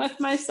patient with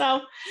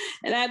myself,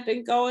 and I've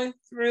been reading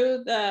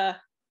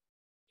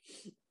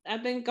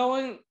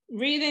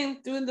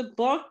through the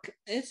book.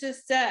 It's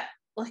just that,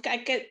 like, I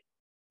get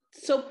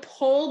so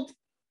pulled,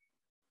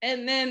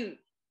 and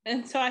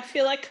so I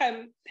feel like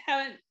I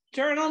haven't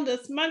journaled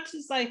as much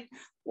as I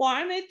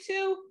wanted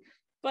to,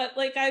 but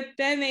like I've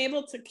been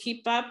able to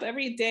keep up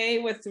every day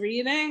with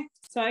reading.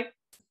 So I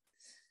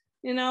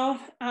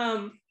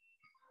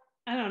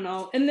don't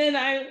know. And then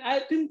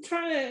I've been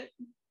trying to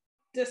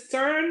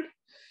discern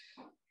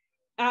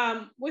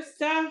with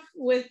stuff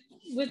with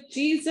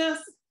Jesus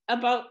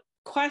about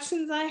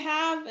questions I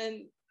have,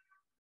 and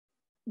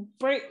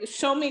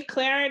show me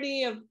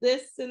clarity of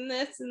this and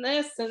this and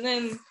this. And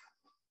then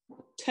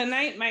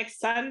tonight my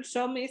son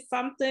showed me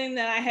something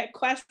that I had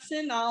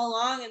questioned all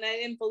along, and I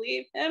didn't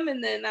believe him.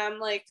 And then I'm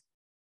like,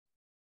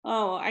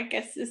 oh, I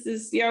guess this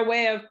is your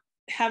way of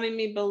having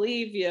me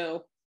believe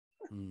you.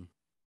 Mm.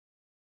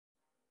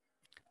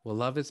 Well,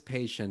 love is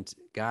patient.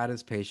 God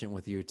is patient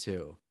with you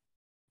too.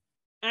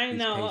 I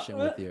know. He's patient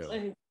with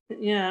you.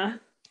 Yeah.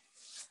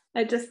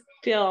 I just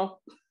feel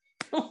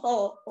a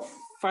little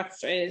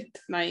frustrated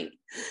tonight,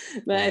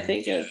 but yeah.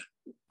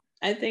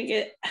 I think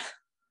it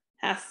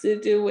has to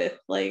do with,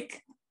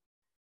 like,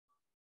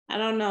 I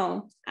don't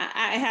know.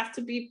 I have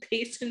to be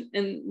patient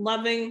and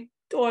loving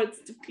towards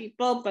the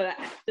people, but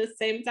at the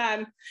same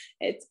time,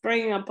 it's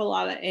bringing up a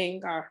lot of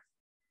anger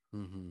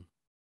and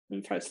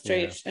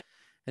frustration. Yeah.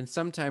 And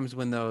sometimes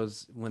when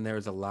there's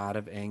a lot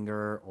of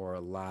anger or a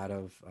lot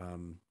of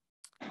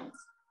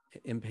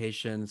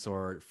impatience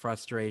or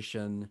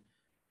frustration,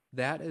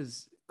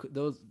 the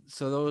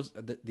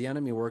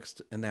enemy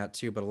works in that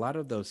too. But a lot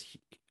of those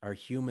are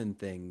human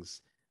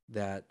things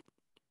that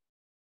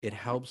it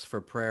helps for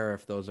prayer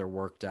if those are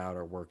worked out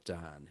or worked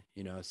on.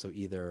 So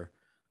either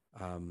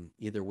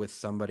with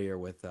somebody, or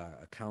with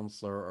a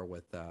counselor, or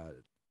with a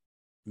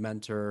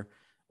mentor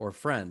or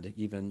friend,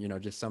 even,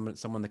 just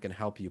someone that can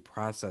help you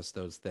process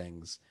those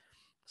things,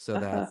 so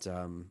that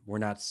we're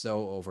not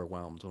so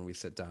overwhelmed when we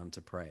sit down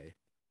to pray.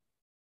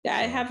 Yeah,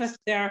 I have a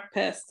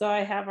therapist, so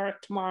I have her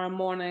tomorrow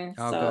morning.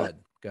 Oh,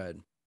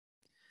 good.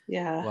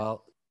 Yeah.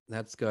 Well,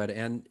 that's good.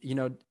 And,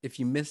 if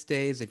you miss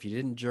days, if you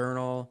didn't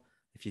journal,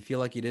 if you feel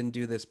like you didn't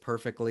do this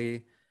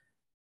perfectly,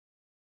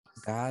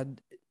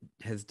 God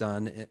has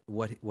done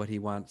what he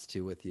wants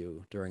to with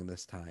you during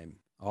this time.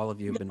 All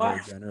of you have been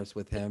very generous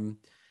with him.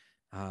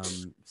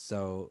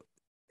 So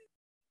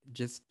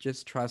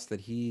just trust that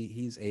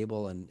he's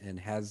able and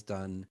has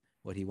done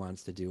what he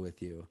wants to do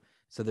with you.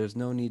 So there's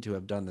no need to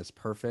have done this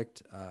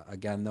perfect.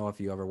 Again, though, if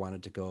you ever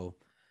wanted to go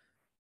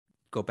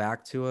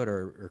back to it,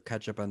 or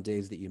catch up on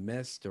days that you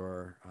missed,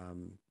 or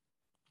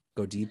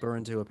go deeper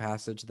into a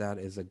passage, that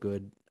is a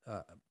good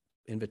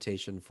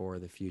invitation for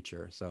the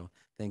future. So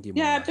thank you,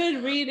 Maura. Yeah, I've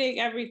been reading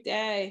every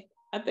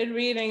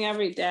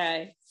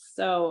day.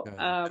 So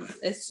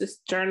it's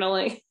just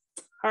journaling.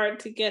 It's hard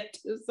to get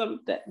to some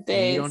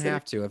days. You don't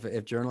have to.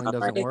 If journaling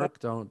doesn't work,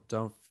 don't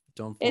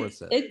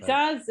force it.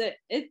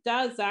 It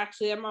does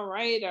actually. I'm a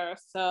writer,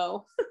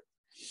 so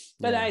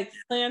but yeah. I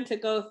plan to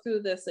go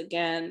through this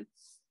again.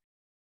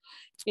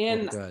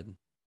 And good.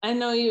 I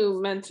know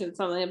you mentioned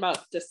something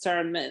about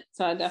discernment,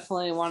 so I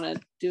definitely want to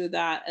do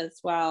that as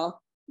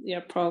well.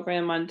 Your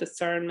program on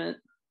discernment.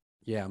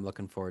 Yeah, I'm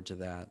looking forward to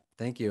that.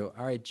 Thank you.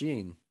 All right,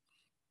 Gene.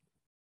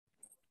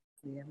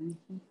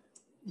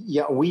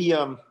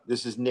 Yeah,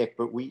 this is Nick,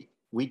 but we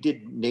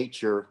did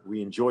nature.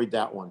 We enjoyed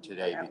that one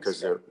today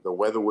because the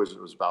weather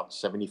was about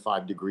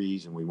 75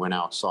 degrees, and we went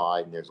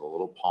outside, and there's a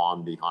little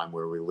pond behind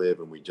where we live,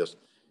 and we just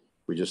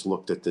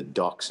looked at the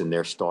ducks, and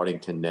they're starting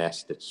to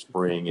nest at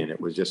spring, and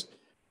it was just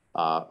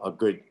a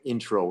good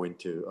intro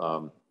into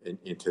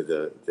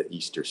the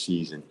Easter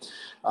season.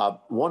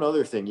 One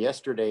other thing,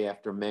 yesterday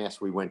after Mass,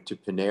 we went to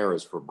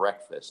Panera's for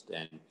breakfast,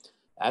 and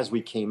as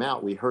we came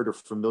out, we heard a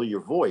familiar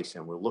voice,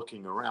 and we're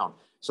looking around.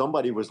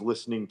 Somebody was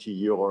listening to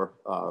your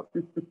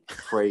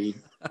pray.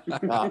 There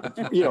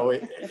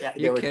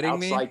were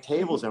outside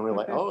tables, and we're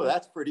like, "Oh,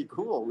 that's pretty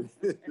cool."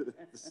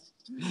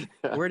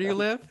 Where do you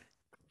live?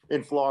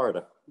 In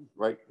Florida,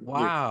 right?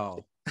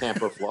 Wow.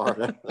 Tampa,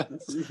 Florida.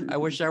 I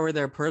wish I were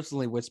there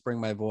personally whispering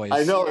my voice.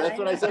 I know, that's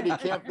what I said. It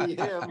can't be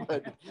him.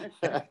 But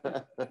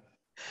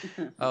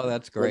Oh,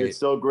 that's but great. it's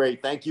so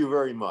great. Thank you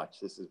very much.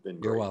 This has been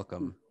great. You're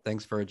welcome.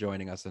 Thanks for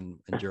joining us and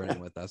journeying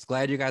with us.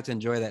 Glad you got to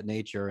enjoy that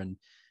nature. And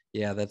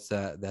yeah,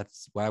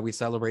 that's why we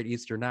celebrate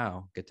Easter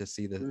now. Get to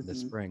see the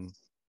spring.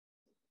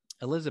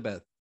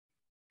 Elizabeth.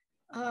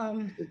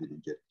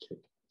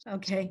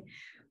 Okay.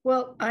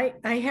 Well, I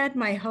had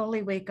my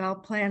Holy Week all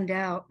planned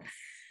out.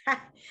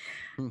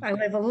 I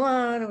live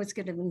alone. I was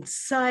going to be in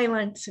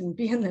silence and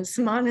be in this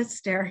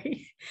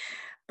monastery,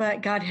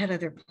 but God had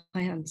other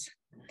plans.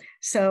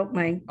 So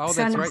my that's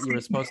right. You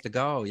were supposed to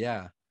go.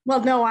 Yeah.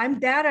 Well, no, I'm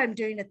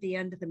doing at the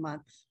end of the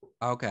month.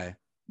 Okay.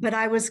 But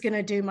I was going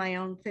to do my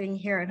own thing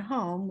here at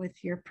home with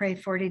your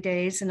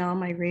Pray40Days and all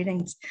my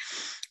readings.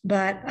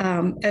 But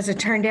as it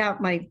turned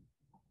out,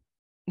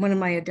 one of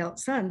my adult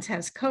sons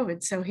has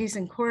COVID, so he's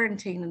in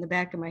quarantine in the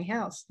back of my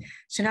house.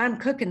 So now I'm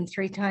cooking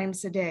 3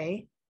 times a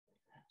day.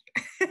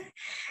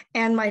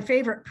 And my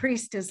favorite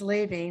priest is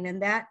leaving.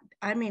 And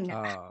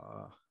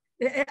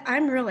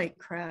I'm really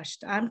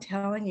crushed. I'm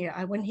telling you,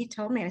 when he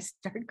told me, I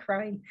started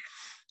crying.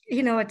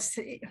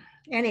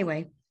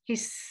 Anyway,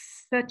 he's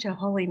such a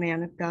holy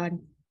man of God.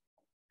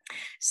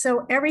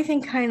 So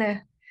everything kind of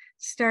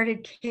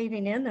started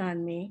caving in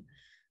on me.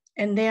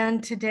 And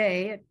then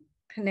today at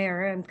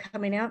Panera, I'm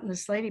coming out and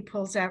this lady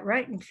pulls out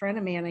right in front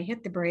of me and I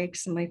hit the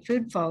brakes and my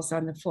food falls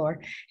on the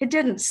floor. It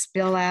didn't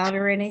spill out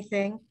or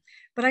anything,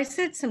 but I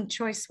said some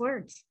choice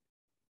words.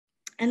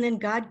 And then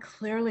God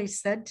clearly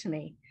said to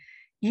me,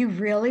 you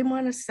really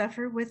want to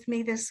suffer with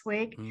me this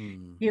week?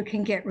 You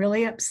can get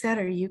really upset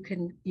or you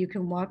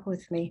can walk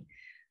with me.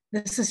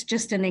 This is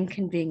just an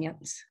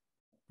inconvenience.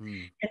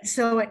 And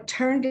so it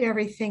turned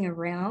everything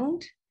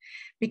around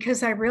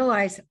because I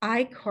realized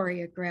I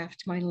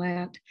choreographed my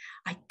Lent.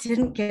 I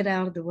didn't get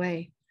out of the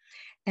way.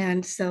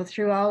 And so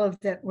through all of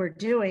that we're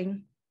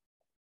doing,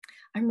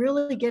 I'm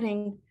really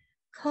getting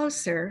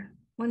closer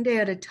one day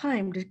at a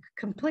time to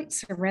complete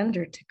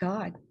surrender to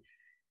God,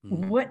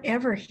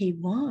 whatever he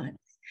wants.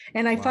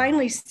 And I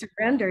finally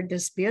surrendered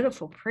this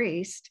beautiful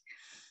priest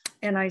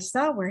and I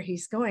saw where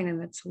he's going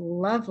and it's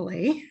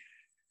lovely.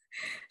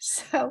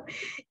 So,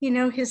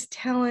 his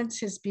talents,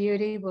 his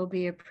beauty will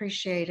be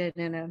appreciated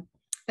in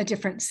a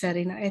different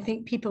setting. I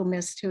think people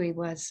missed who he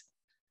was.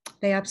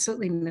 They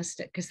absolutely missed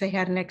it because they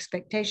had an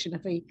expectation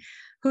of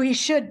who he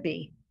should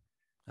be.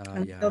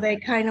 So they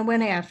kind of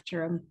went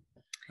after him.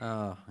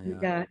 Oh,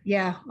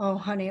 yeah. Oh,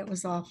 honey, it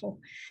was awful.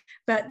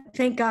 But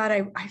thank God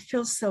I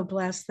feel so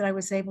blessed that I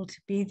was able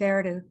to be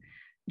there to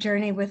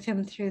journey with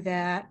him through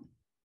that.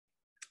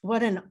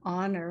 What an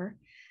honor.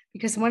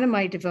 Because one of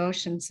my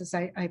devotions is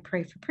I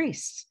pray for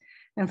priests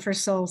and for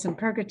souls in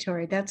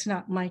purgatory. That's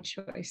not my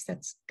choice.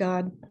 That's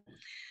God.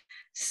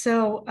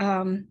 So,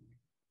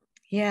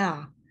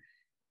 yeah.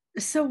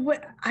 So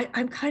what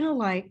I'm kind of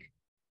like,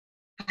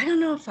 I don't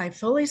know if I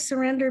fully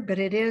surrender, but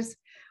it is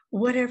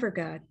whatever,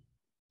 God,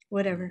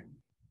 whatever.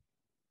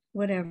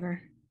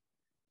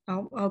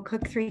 I'll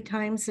cook 3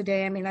 times a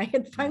day. I mean, I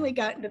had finally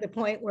gotten to the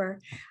point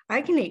where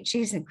I can eat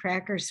cheese and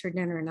crackers for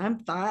dinner and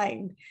I'm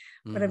fine.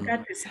 But I've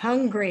got this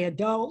hungry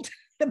adult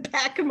in the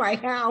back of my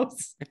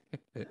house.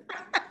 And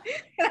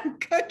I'm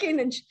cooking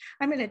and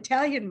I'm an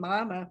Italian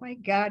mama. My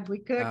God, we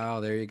cook. Oh,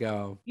 there you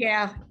go.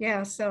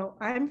 Yeah. So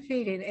I'm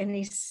feeding and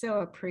he's so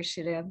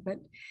appreciative.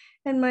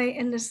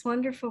 And this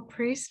wonderful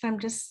priest,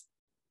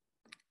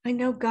 I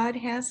know God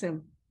has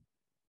him.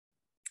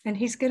 And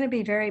he's going to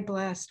be very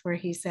blessed where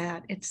he's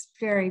at. It's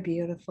very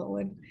beautiful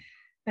and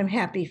I'm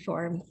happy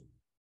for him.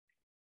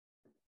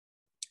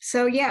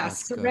 So yeah,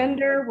 that's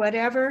surrender, good.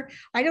 Whatever.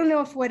 I don't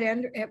know if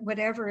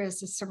whatever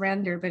is a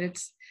surrender, but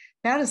it's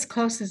about as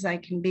close as I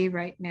can be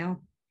right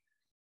now.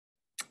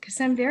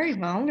 Because I'm very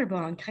vulnerable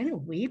and kind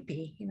of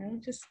weepy,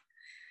 just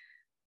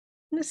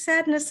the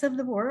sadness of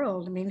the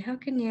world. I mean, how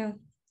can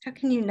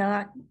you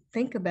not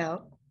think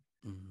about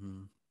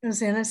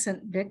those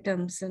innocent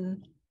victims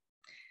and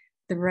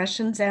the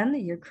Russians and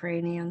the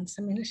Ukrainians?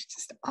 I mean, it's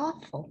just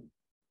awful.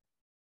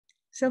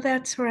 So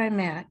that's where I'm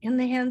at, in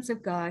the hands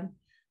of God.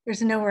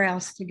 There's nowhere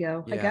else to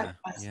go. I got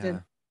busted.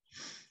 Yeah.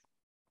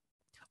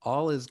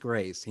 All is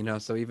grace,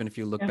 so even if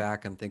you look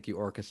back and think you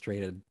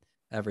orchestrated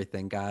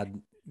everything,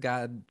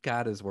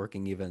 God is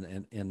working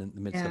even in the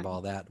midst of all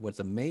that. What's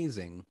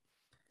amazing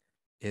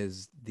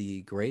is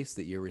the grace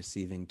that you're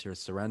receiving to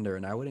surrender.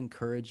 And I would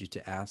encourage you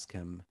to ask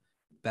him,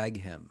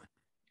 beg him.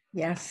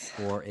 Yes.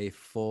 For a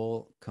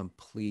full,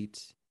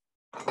 complete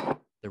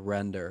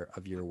surrender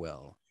of your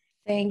will.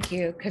 Thank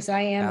you, because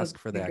I am. Ask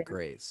for that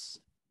grace.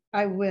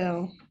 I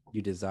will.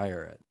 You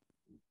desire it.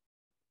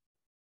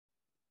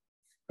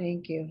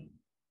 Thank you.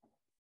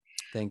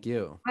 Thank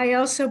you. I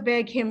also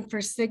beg him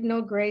for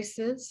signal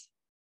graces.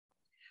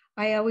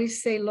 I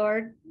always say,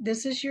 Lord,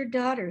 this is your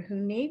daughter who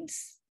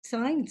needs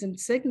signs and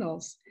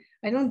signals.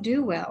 I don't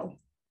do well.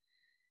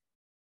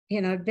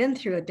 I've been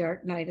through a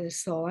dark night of the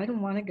soul. I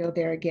don't want to go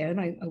there again.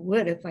 I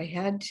would if I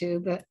had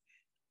to,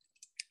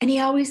 and he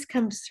always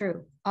comes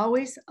through.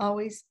 Always,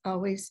 always,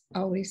 always,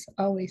 always,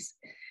 always.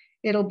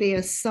 It'll be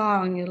a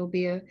song. It'll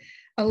be a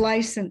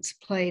license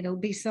plate. It'll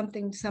be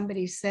something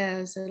somebody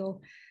says.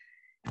 It'll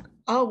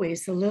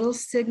always a little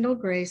signal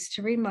grace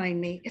to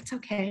remind me it's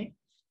okay.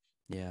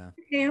 Yeah.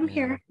 Okay, I'm Yeah.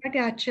 here. I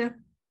got you.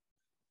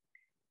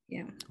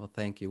 Yeah. Well,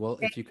 thank you. Well,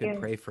 if you could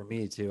pray for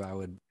me too, I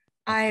would.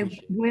 I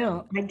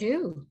will. That. I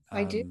do.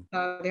 I do,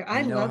 Father.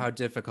 I know love how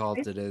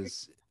difficult it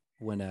is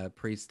when a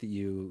priest that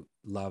you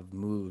love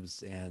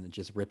moves and it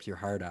just rips your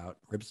heart out.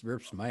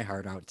 Rips my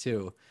heart out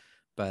too.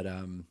 But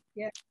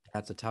yeah,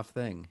 that's a tough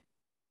thing.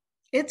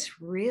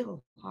 It's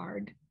real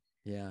hard.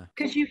 Yeah.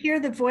 Because you hear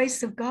the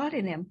voice of God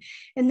in him.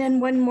 And then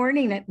one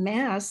morning at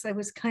Mass, I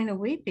was kind of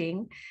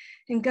weeping,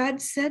 and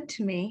God said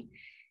to me,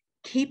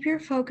 keep your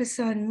focus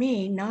on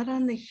me, not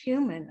on the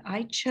human.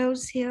 I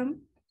chose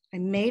him. I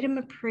made him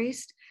a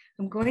priest.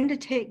 I'm going to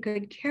take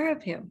good care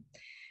of him.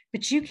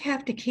 But you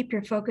have to keep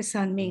your focus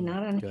on me,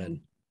 not on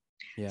him.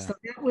 Yeah. So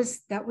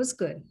that was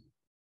good.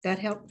 That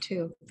helped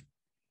too.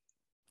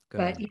 Good.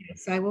 But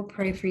yes, I will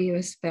pray for you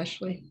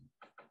especially.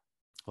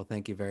 Well,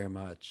 thank you very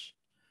much.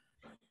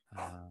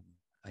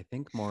 I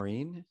think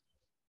Maureen,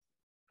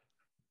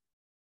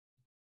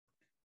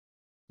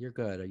 you're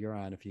good. You're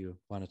on if you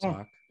want to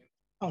talk.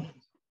 Oh,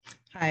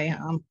 hi,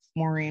 I'm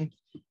Maureen.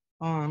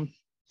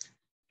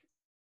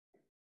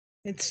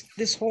 It's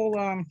this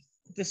whole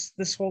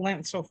this whole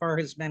Lent so far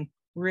has been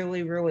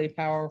really, really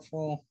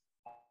powerful.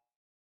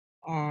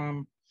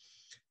 I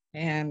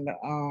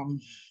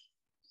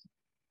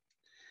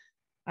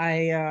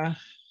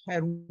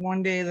had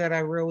one day that I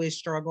really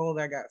struggled.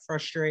 I got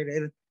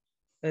frustrated.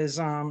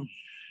 Is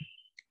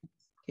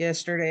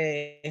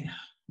yesterday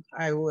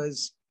I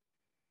was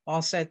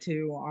all set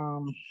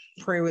to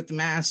pray with the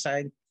Mass.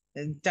 I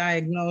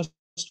diagnosed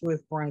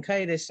with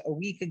bronchitis a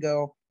week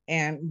ago,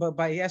 but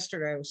by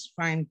yesterday I was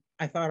fine.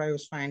 I thought I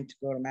was fine to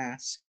go to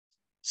Mass.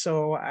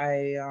 So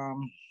I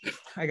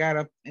got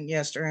up, and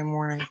yesterday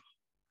morning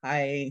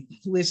I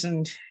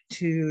listened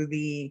to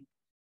the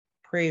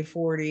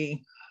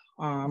Pray40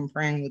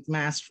 praying with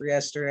Mass for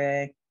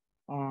yesterday.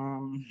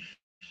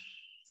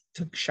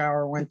 Took a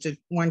shower, went to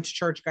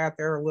church, got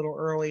there a little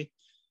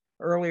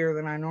earlier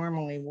than I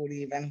normally would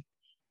even.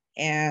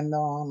 And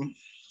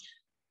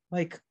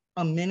like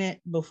a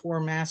minute before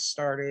Mass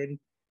started,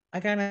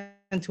 I got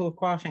into a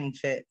coughing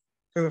fit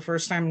for the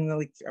first time.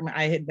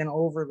 I had been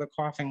over the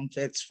coughing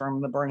fits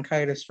from the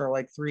bronchitis for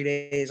like 3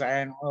 days. I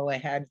hadn't really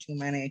had too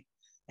many.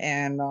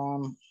 And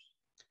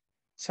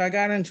so I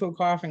got into a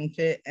coughing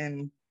fit,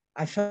 and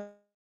I felt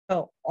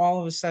all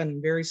of a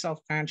sudden very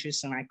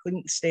self-conscious, and I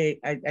couldn't stay.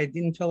 I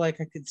didn't feel like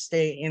I could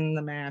stay in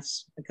the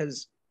Mass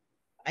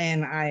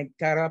and I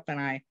got up,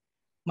 and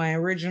my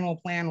original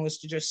plan was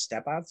to just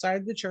step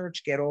outside the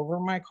church, get over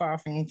my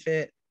coughing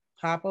fit,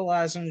 pop a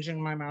lozenge in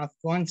my mouth,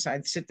 go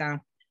inside, sit down.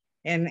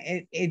 And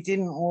it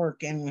didn't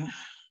work,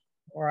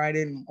 or I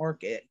didn't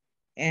work it.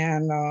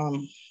 And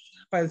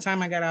by the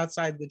time I got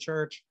outside the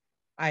church,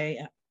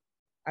 I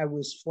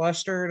was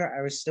flustered.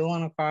 I was still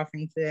in a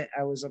coughing fit.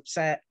 I was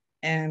upset,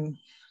 and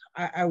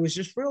I was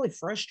just really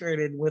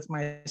frustrated with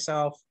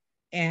myself.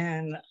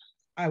 And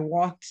I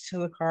walked to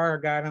the car,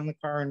 got in the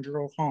car, and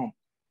drove home.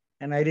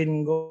 And I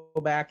didn't go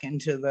back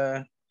into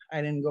the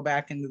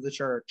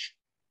church.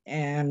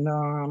 And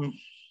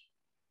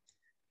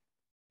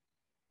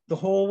the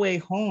whole way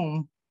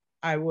home,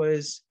 I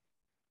was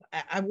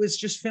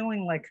just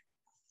feeling like,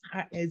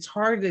 it's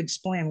hard to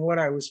explain what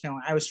I was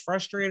feeling. I was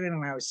frustrated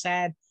and I was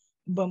sad,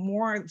 but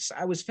more,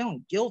 I was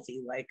feeling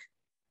guilty. Like,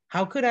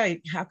 how could I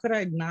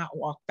not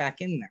walk back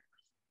in there?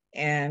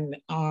 And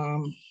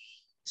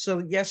so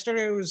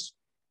yesterday was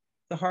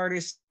the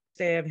hardest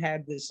day I've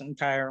had this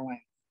entire Lent.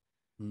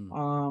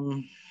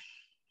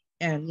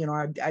 And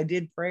I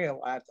did pray a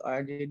lot.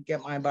 I did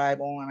get my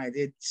Bible, and I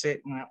did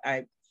sit and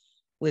I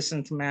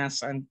listened to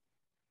Mass on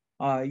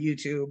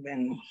YouTube,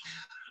 and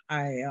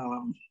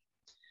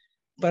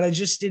but I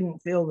just didn't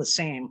feel the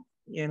same,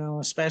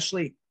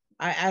 especially,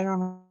 I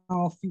don't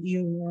know if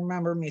you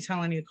remember me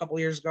telling you a couple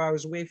of years ago, I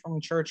was away from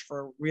church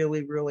for a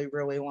really, really,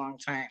 really long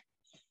time.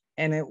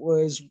 And it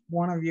was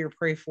one of your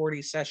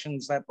Pray40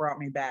 sessions that brought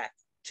me back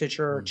to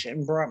church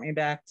and brought me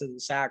back to the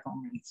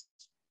sacraments.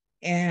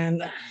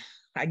 And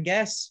I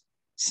guess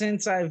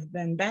since I've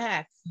been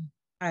back,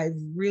 I've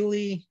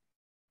really,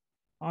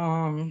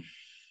 I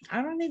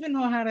don't even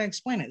know how to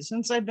explain it.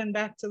 Since I've been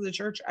back to the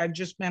church, I've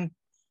just been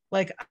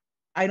like,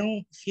 I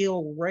don't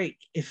feel right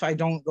if I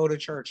don't go to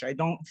church. I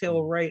don't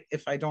feel right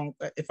if I don't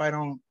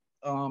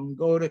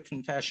go to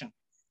confession.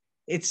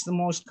 It's the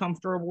most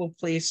comfortable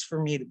place for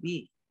me to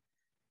be.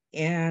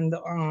 And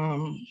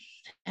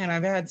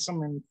I've had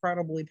some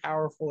incredibly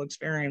powerful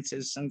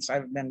experiences since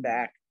I've been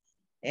back.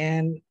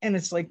 And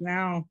it's like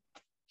now,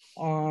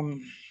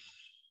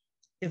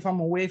 if I'm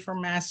away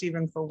from Mass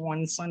even for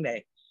one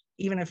Sunday,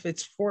 even if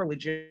it's for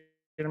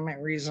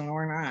legitimate reason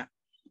or not,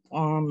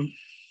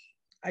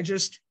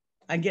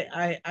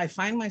 I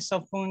find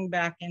myself going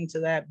back into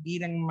that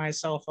beating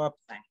myself up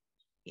thing.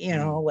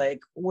 Like,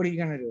 what are you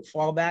going to do?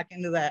 Fall back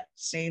into that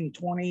same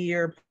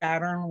 20-year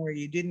pattern where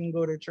you didn't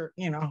go to church,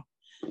 and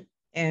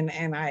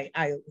I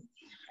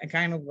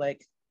kind of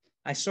like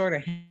I sort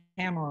of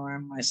hammer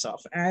on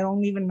myself. And I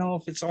don't even know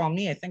if it's all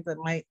me. I think that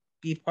might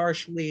be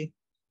partially,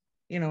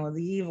 you know,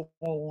 the evil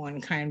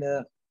one kind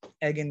of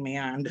egging me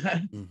on.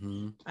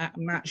 Mm-hmm.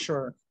 I'm not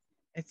sure.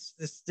 It's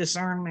this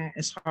discernment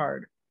is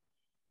hard.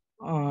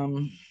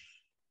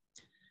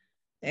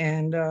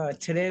 And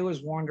today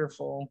was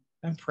wonderful.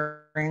 I'm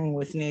praying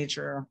with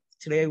nature.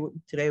 Today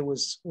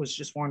was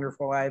just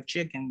wonderful. I have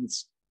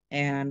chickens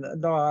and a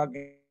dog,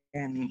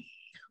 and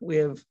we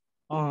have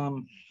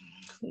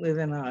live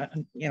in a,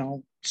 you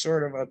know,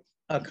 sort of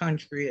a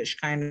country-ish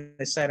kind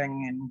of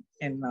setting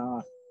in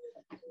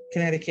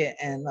Connecticut,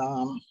 and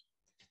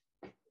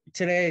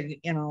today,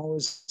 you know,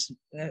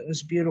 it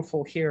was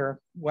beautiful here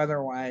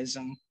weather-wise,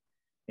 and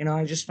you know,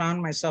 I just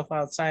found myself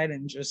outside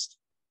and just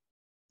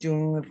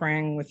doing the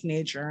praying with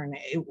nature, and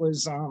it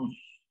was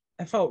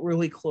I felt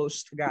really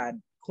close to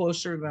God,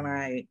 closer than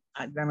I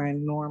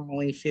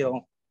normally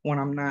feel when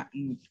I'm not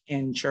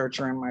in church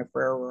or in my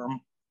prayer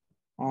room.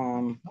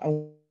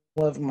 I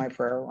love my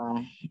prayer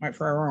room. My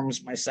prayer room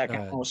is my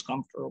second most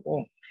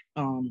comfortable,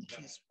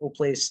 peaceful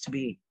place to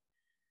be.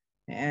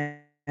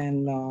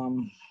 And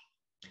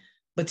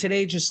but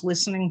today, just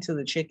listening to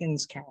the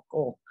chickens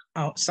cackle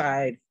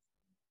outside,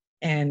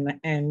 and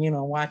you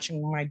know,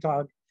 watching my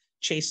dog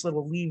chase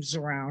little leaves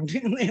around,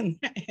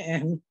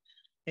 and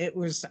it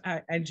was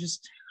I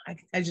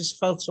just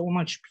felt so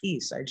much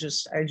peace. I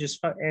just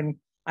felt, and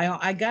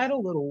I got a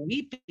little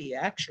weepy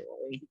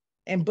actually,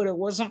 but it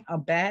wasn't a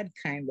bad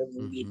kind of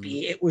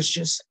weepy. It was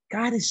just,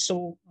 God is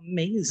so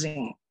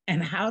amazing,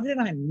 and how did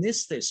I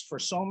miss this for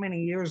so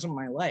many years of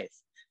my life?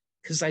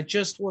 Because I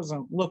just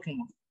wasn't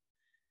looking,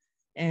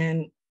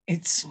 and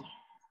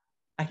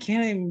I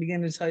can't even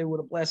begin to tell you what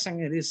a blessing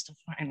it is to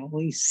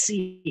finally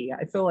see.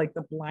 I feel like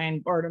the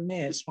blind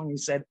Bartimaeus when he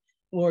said,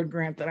 Lord,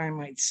 grant that I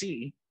might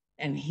see.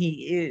 And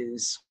he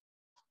is.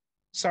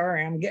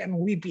 Sorry, I'm getting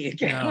weepy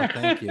again. No,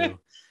 thank you.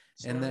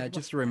 And that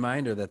just a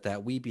reminder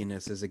that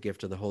weepiness is a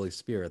gift of the Holy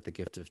Spirit, the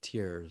gift of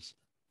tears.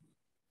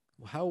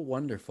 How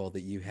wonderful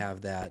that you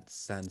have that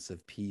sense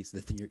of peace,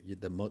 that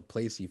the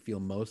place you feel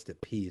most at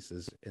peace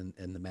is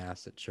in the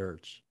Mass at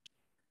church.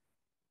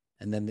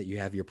 And then that you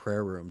have your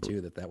prayer room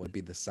too, that would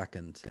be the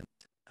second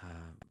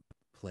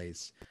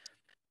place.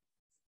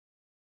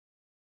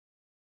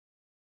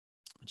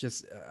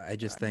 I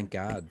just thank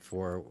God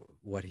for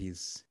what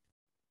he's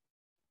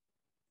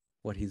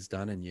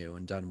done in you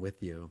and done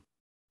with you.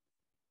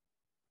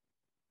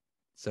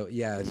 So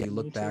yeah, as you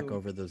look back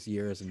over those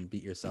years and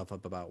beat yourself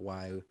up about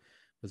why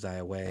was I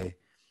away,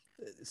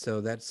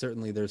 so that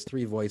certainly there's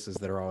three voices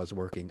that are always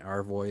working: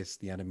 our voice,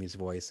 the enemy's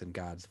voice, and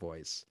God's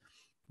voice.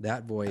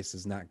 That voice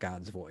is not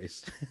God's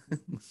voice.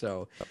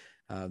 So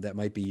that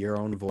might be your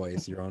own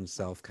voice, your own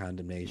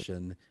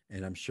self-condemnation,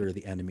 and I'm sure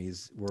the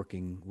enemy's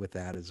working with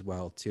that as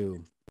well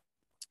too.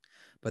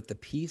 But the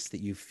peace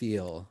that you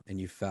feel and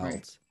you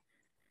felt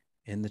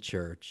in the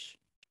church,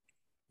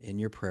 in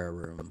your prayer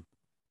room,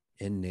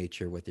 in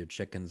nature with your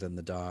chickens and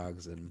the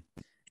dogs, and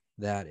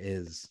that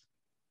is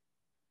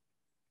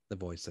the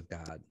voice of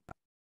God.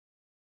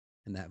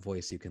 And that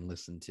voice you can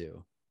listen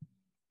to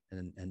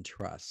and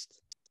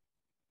trust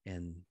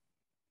and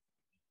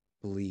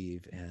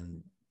believe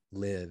and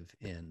live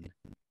in.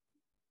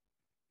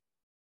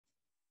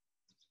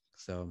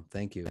 So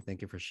thank you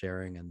for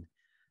sharing, and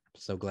I'm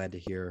so glad to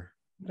hear.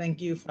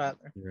 Thank you,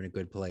 Father. You're in a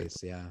good place.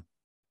 Yeah.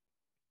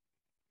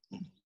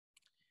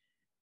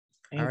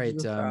 Thank All right, you,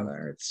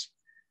 Father.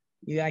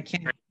 I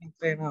can't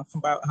say enough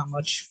about how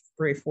much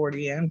Pray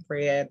 40 and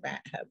Pray Ed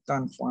have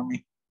done for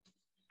me.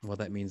 Well,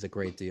 that means a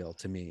great deal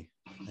to me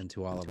and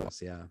to all of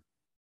us. Yeah.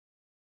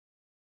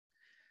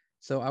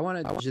 So I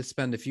want to just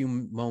spend a few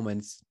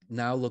moments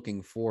now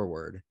looking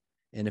forward.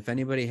 And if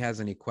anybody has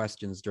any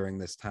questions during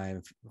this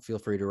time, feel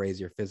free to raise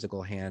your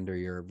physical hand or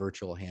your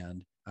virtual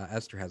hand.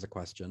 Esther has a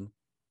question.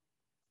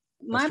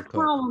 My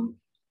problem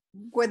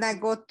when I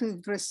go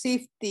to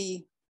receive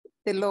the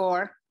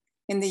Lord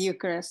in the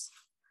Eucharist,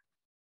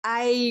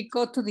 I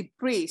go to the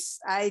priest.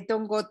 I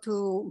don't go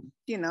to,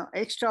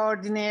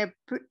 extraordinary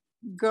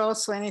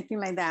girls or anything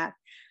like that.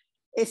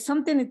 It's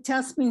something that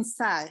tells me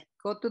inside,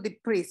 go to the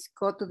priest,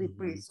 go to the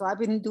priest. So I've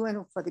been doing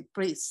it for the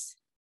priest.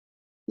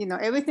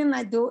 Everything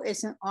I do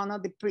is in honor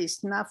of the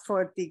priest, not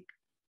for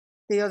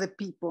the other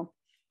people.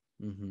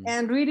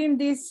 And reading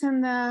this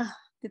in the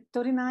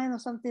 39 or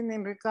something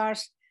in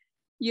regards,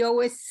 you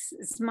always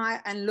smile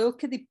and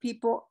look at the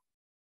people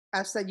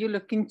as you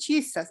look in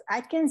Jesus.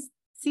 I can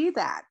see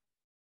that.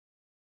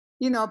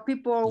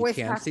 People always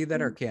you can't see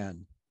that or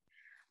can?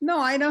 No,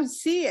 I don't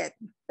see it.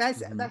 I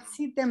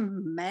see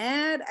them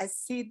mad. I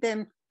see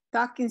them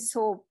talking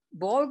so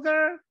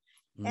vulgar.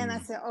 And I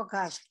said, oh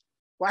gosh,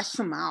 wash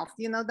your mouth.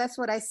 That's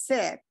what I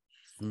said.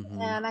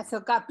 And I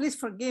said, God, please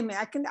forgive me.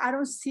 I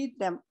don't see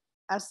them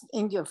as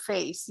in your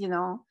face,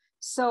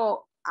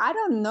 So I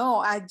don't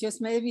know.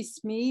 Maybe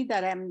it's me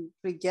that I'm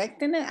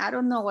rejecting it. I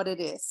don't know what it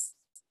is.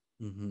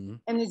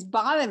 And it's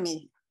bothering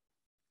me.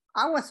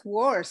 I was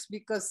worse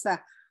because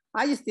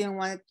I just didn't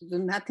want to do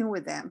nothing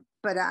with them.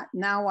 But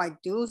now I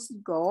do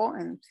go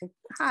and say,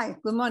 hi,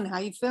 good morning. How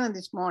you feeling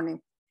this morning?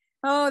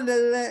 oh,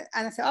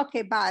 and I said,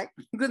 okay, bye,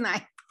 good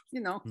night,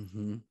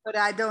 Mm-hmm. but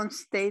I don't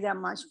stay that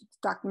much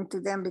talking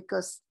to them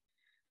because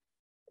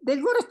they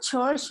go to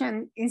church,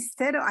 and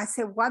instead of, I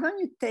said, why don't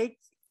you take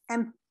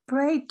and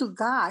pray to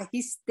God?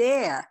 He's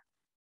there.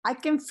 I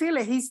can feel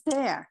it. He's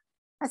there.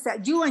 I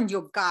said, you and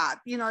your God,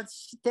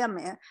 she tell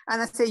me.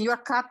 And I said, you're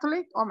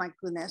Catholic? Oh my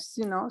goodness,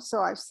 So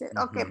I said,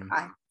 okay,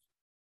 bye.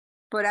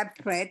 But I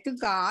prayed to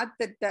God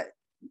that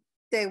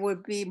there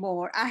would be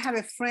more. I have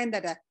a friend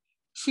that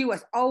she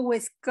was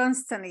always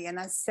constantly, and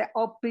I said,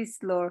 oh, please,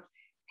 Lord,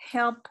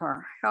 help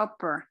her.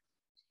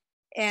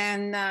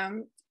 And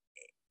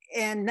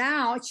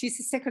now she's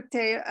a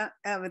secretary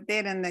over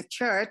there in the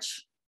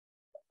church.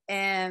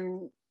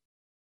 And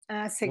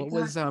I said,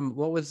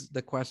 what was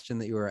the question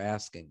that you were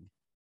asking?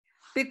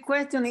 The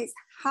question is,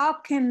 how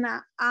can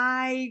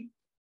I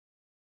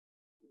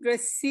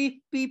receive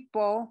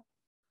people?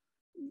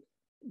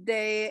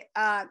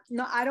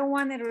 No, I don't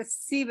want to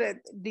receive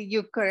the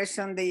Eucharist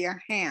on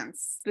their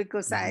hands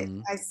because I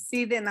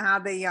see them how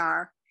they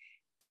are,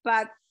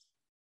 but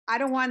I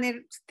don't want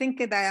to think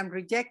that I am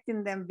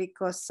rejecting them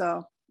because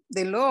of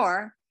the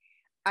Lord.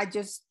 I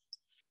just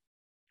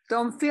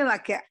don't feel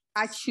like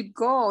I should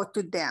go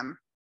to them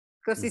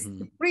because it's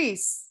the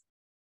priest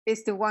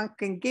is the one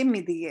can give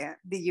me the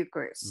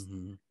Eucharist.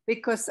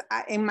 Because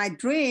in my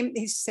dream,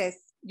 he says,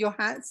 your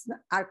hands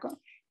are,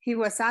 he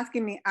was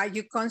asking me, are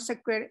you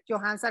consecrated?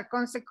 Your hands are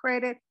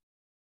consecrated?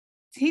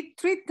 3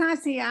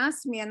 times he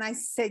asked me, and I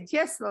said,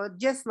 yes, Lord,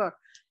 yes, Lord.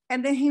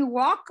 And then he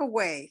walked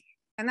away,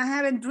 and I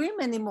haven't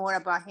dreamed anymore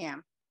about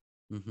him.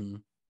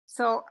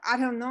 So I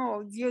don't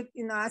know,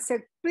 I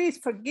said, please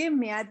forgive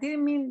me. I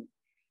didn't mean,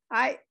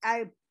 I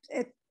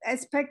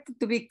expected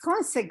to be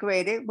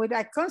consecrated, but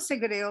I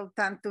consecrated all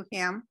the time to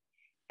him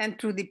and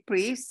to the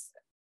priest.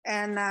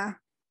 And I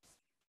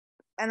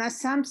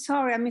said, I'm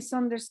sorry, I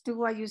misunderstood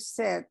what you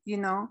said,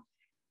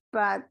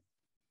 but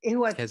it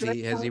was. Has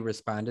he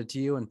responded to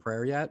you in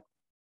prayer yet?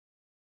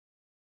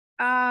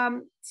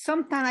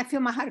 Sometimes I feel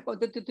my heart go,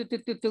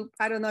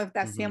 I don't know if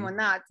that's him or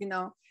not,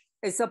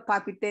 it's so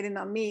palpitating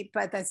on me,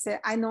 but I said,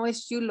 I know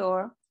it's you,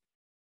 Lord.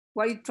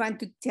 What are you trying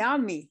to tell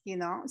me,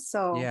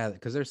 So yeah,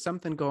 because there's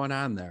something going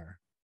on there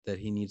that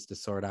he needs to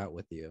sort out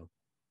with you.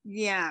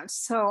 Yeah,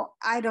 so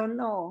I don't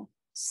know.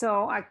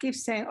 So I keep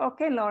saying,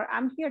 okay, Lord,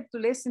 I'm here to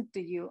listen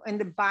to you and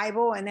the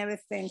Bible and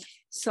everything.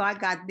 So I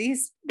got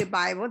the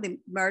Bible, the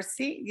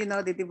mercy,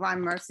 the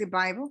Divine Mercy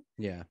Bible.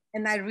 Yeah.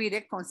 And I read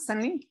it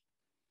constantly.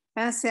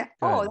 And I said,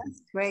 oh,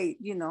 that's great,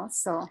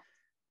 So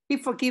he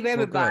forgive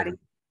everybody. Well,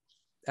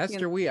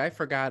 Esther, I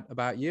forgot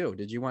about you.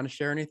 Did you want to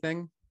share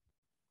anything?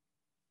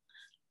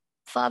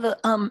 Father,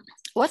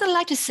 what I'd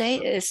like to say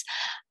is,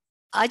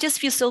 I just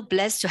feel so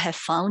blessed to have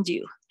found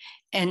you.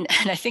 And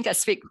I think I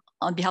speak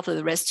on behalf of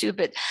the rest too,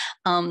 but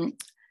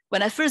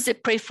when I first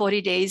did Pray 40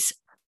 Days,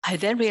 I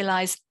then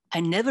realized I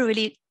never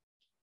really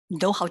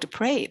know how to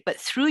pray. But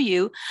through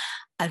you,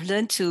 I've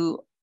learned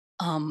to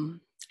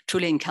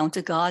truly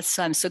encounter God.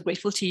 So I'm so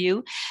grateful to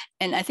you.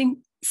 And I think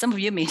some of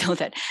you may know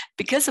that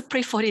because of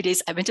Pray 40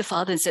 Days, I went to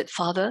Father and said,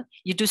 Father,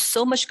 you do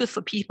so much good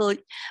for people.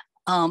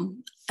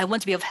 I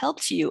want to be of help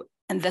to you.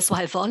 And that's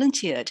why I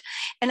volunteered.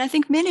 And I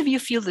think many of you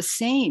feel the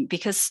same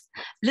because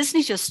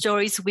listening to your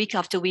stories week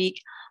after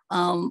week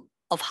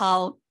of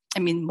how,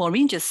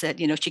 Maureen just said,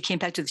 she came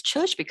back to the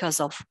church because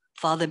of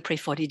Father and Pray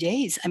 40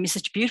 Days.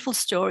 Such beautiful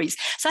stories.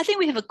 So I think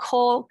we have a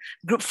core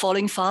group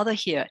following Father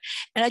here.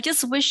 And I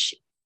just wish,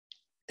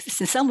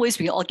 in some ways,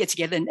 we can all get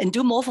together and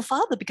do more for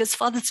Father because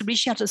Father's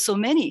reaching out to so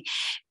many.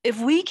 If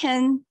we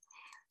can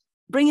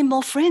bring in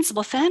more friends,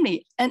 more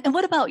family. And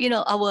what about,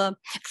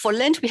 for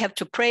Lent, we have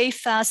to pray,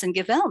 fast, and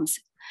give alms.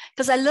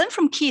 Because I learned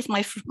from Keith,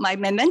 my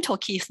mentor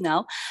Keith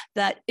now,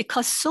 that it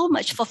costs so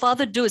much for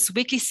Father to do his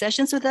weekly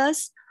sessions with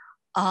us.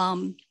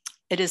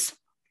 It is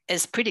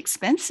pretty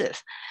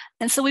expensive.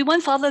 And so we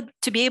want Father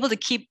to be able to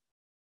keep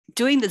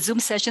doing the Zoom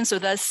sessions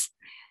with us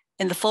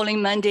in the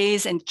following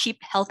Mondays and keep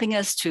helping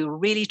us to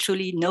really,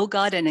 truly know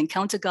God and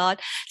encounter God.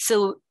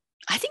 So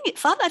I think,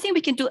 Father, we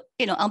can do,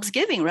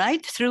 almsgiving,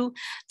 right? Through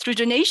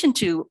donation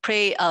to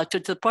pray to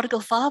the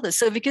prodigal father.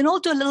 So if we can all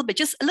do a little bit,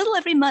 just a little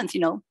every month,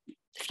 a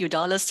few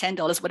dollars,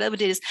 $10, whatever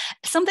it is,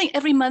 something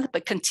every month,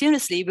 but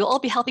continuously, we'll all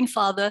be helping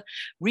Father,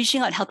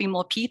 reaching out, helping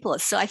more people.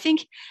 So I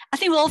think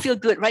we all feel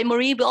good, right,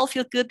 Maureen? We all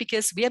feel good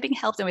because we are being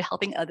helped and we're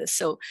helping others.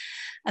 So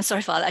I'm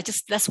sorry, Father,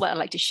 that's what I'd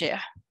like to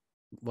share.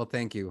 Well,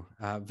 thank you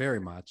very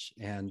much.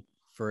 And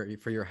for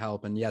your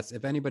help. And yes,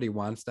 if anybody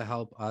wants to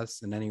help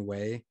us in any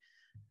way,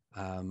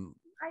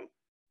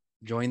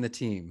 join the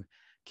team.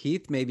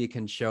 Keith maybe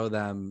can show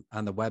them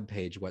on the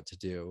webpage what to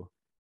do.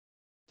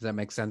 Does that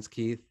make sense,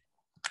 Keith?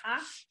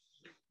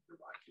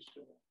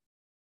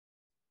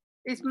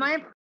 It's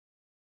my.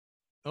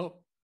 Oh.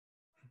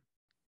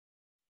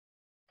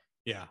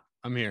 Yeah,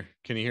 I'm here.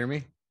 Can you hear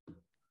me?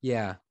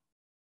 Yeah.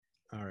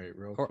 All right,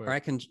 real quick. Or I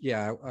can,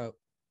 yeah.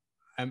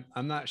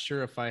 I'm not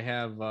sure if I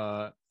have,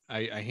 I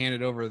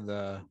handed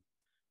over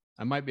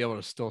I might be able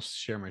to still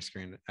share my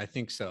screen. I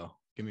think so.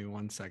 Give me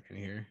 1 second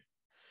here.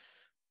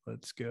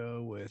 Let's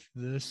go with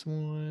this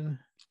one.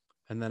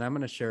 And then I'm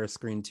going to share a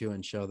screen too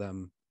and show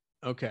them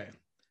Okay.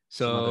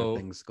 some other So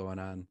things going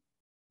on.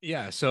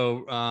 yeah.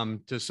 So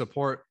to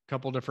support a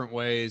couple different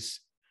ways,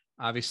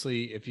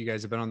 obviously, if you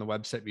guys have been on the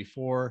website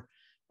before,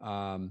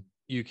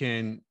 you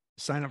can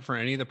sign up for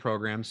any of the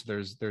programs.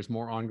 There's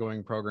more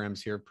ongoing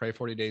programs here. Pray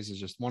 40 Days is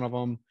just one of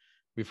them.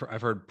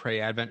 I've heard Pray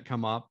Advent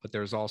come up, but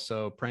there's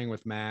also Praying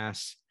with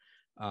Mass,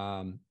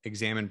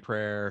 Examine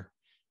Prayer,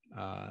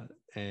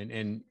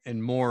 and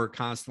more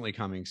constantly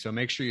coming. So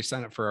make sure you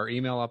sign up for our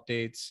email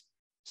updates,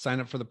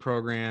 sign up for the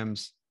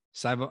programs,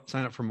 sign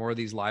up for more of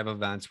these live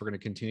events. We're going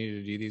to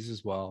continue to do these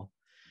as well.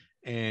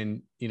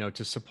 And,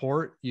 to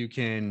support, you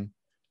can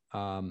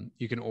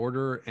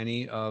order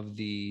any of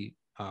the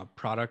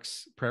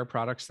prayer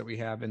products that we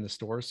have in the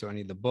store. So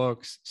any of the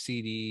books,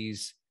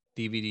 CDs,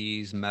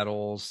 DVDs,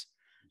 medals.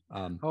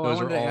 Those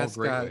are all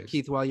great ways.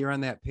 Keith, while you're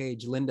on that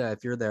page, Linda,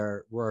 if you're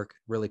there, work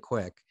really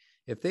quick.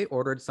 If they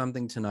ordered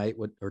something tonight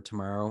or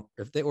tomorrow,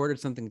 if they ordered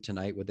something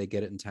tonight, would they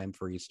get it in time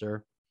for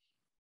Easter?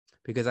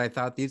 Because I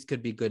thought these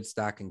could be good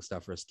stocking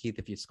stuffers. Keith,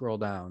 if you scroll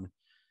down,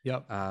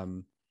 yep.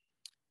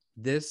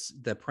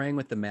 The Praying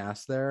with the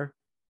Mass there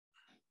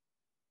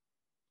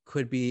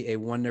could be a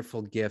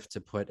wonderful gift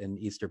to put in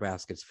Easter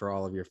baskets for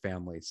all of your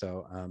family.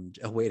 So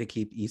a way to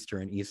keep Easter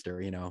and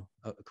Easter,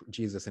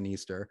 Jesus and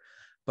Easter.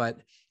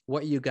 But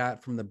what you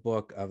got from the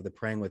book of the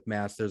Praying with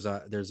Mass, there's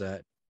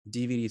a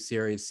DVD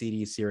series,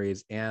 CD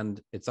series,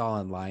 and it's all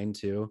online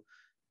too.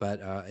 But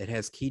it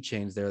has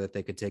keychains there that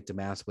they could take to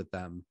Mass with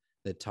them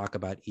that talk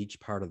about each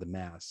part of the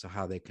Mass, so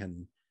how they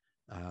can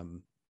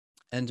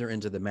enter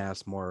into the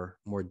Mass more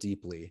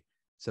deeply.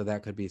 So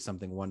that could be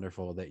something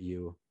wonderful that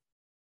you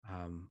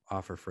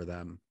offer for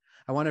them.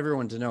 I want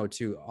everyone to know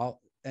too,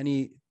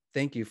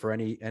 thank you for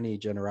any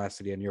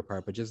generosity on your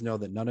part, but just know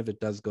that none of it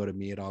does go to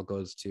me. It all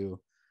goes to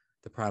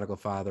the prodigal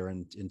father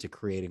and into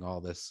creating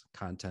all this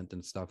content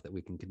and stuff that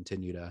we can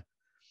continue to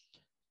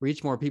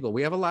reach more people.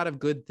 We have a lot of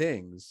good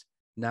things.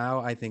 Now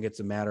I think it's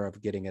a matter of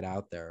getting it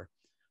out there.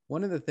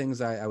 One of the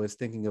things I was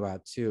thinking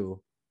about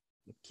too,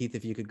 Keith,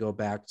 if you could go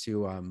back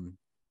to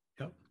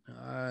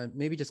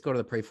maybe just go to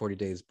the Pray 40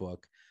 Days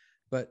book.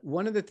 But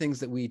one of the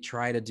things that we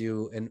try to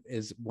do, and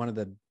is one of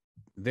the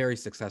very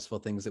successful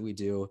things that we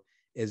do,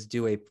 is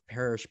do a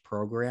parish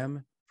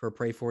program for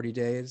Pray 40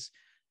 Days.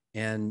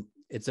 And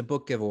it's a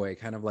book giveaway,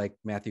 kind of like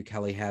Matthew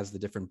Kelly has the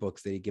different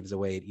books that he gives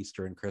away at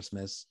Easter and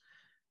Christmas.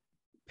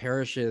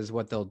 Parishes,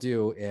 what they'll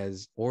do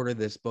is order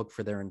this book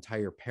for their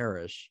entire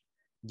parish,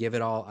 give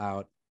it all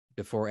out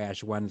before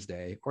Ash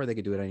Wednesday, or they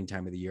could do it any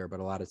time of the year.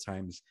 But a lot of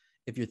times,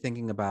 if you're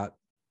thinking about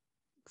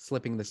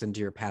slipping this into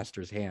your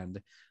pastor's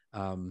hand,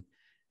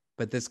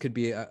 but this could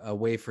be a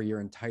way for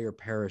your entire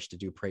parish to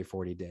do Pray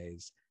 40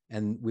 Days.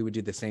 And we would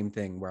do the same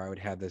thing where I would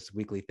have this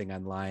weekly thing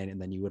online, and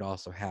then you would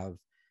also have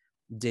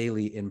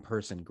daily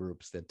in-person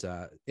groups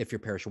that if your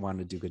parish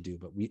wanted to could do,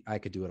 but I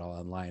could do it all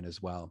online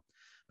as well.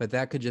 But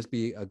that could just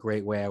be a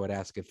great way. I would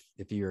ask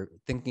if you're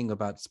thinking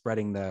about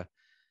spreading the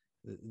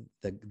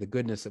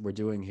goodness that we're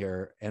doing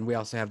here. And we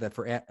also have that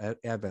for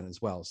Advent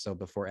as well. So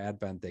before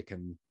Advent, they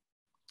can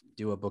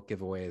do a book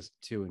giveaways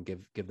too and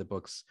give the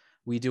books.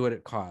 We do it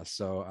at cost.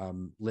 So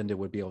Linda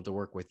would be able to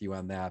work with you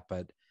on that,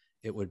 but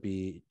it would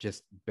be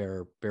just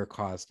bare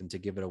cost, and to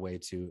give it away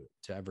to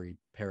every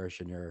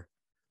parish in your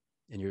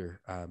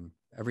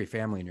every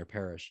family in your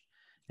parish.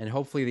 And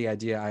hopefully the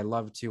idea, I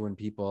love too when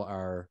people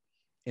are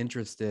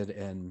interested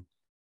in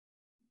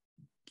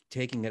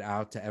taking it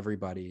out to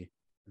everybody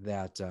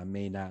that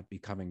may not be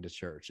coming to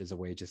church, as a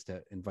way just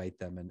to invite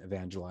them and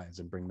evangelize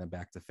and bring them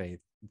back to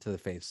the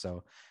faith.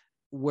 So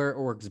where it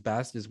works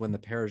best is when the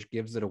parish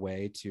gives it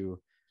away to,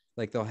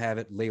 like, they'll have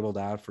it labeled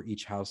out for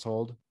each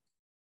household.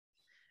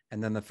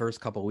 And then the first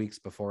couple weeks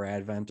before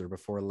Advent or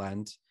before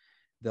Lent,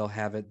 they'll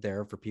have it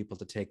there for people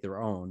to take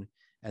their own.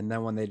 And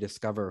then when they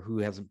discover who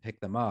hasn't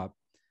picked them up,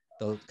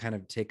 they'll kind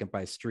of take it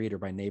by street or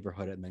by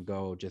neighborhood and then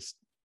go just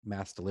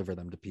mass deliver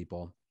them to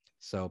people.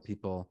 So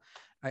people,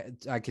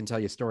 I can tell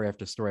you story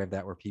after story of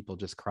that, where people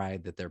just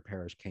cried that their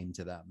parish came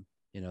to them,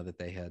 that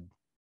they had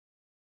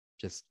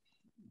just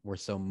were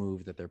so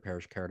moved that their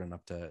parish cared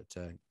enough to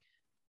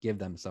give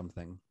them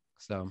something.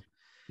 So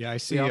yeah, I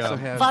see. We also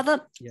have,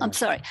 Father, yeah. I'm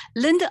sorry,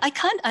 Linda, I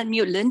can't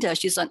unmute Linda.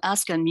 She's on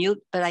Ask Unmute,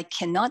 but I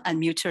cannot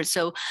unmute her.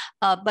 So,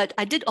 but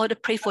I did order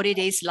Pray 40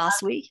 Days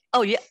last week.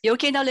 Oh, yeah, you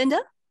okay now, Linda?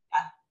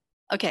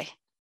 Yeah. Okay.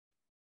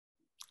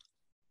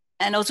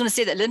 And I was going to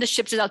say that Linda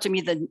shipped it out to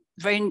me the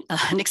very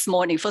next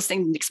morning, first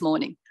thing next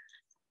morning.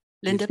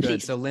 Linda,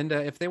 please. So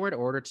Linda, if they were to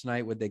order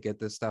tonight, would they get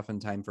this stuff in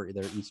time for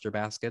their Easter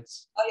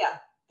baskets? Oh yeah,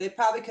 they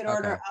probably could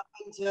order up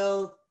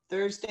until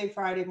Thursday,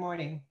 Friday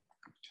morning.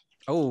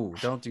 Oh,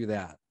 don't do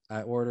that.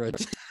 I order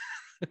it.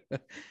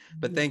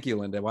 But thank you,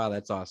 Linda. Wow,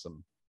 that's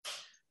awesome.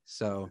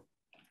 So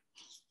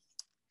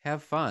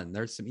have fun.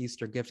 There's some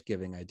Easter gift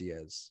giving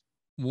ideas.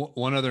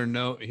 One other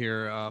note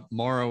here,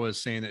 Maura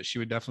was saying that she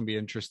would definitely be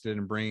interested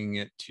in bringing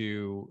it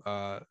to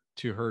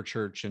her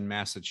church in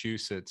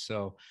Massachusetts.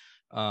 So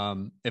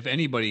if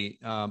anybody,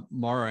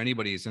 Maura,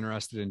 anybody is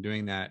interested in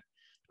doing that,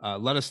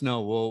 let us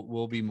know.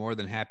 We'll be more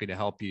than happy to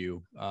help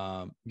you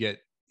get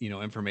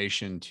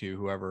information to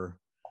whoever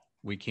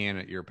we can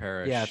at your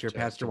parish. Yeah, if your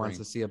pastor wants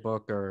to see a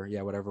book, or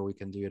whatever we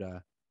can do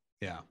to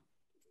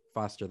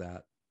foster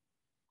that.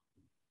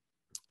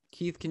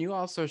 Keith, can you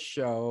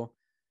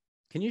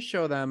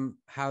show them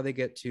how they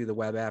get to the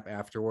web app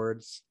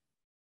afterwards?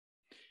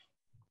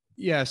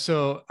 Yeah.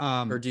 So,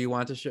 or do you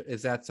want to show,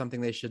 is that something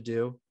they should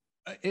do?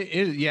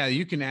 Yeah,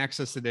 you can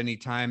access it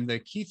anytime. The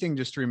key thing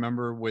just to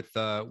remember with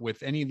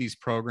any of these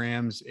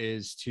programs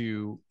is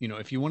to,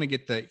 if you want to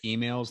get the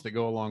emails that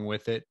go along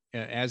with it,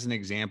 as an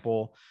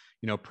example,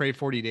 Pray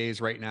 40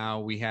 Days right now,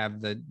 we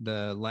have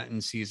the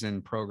Lenten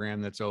season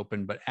program that's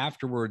open, but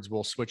afterwards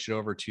we'll switch it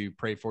over to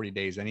Pray 40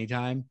 Days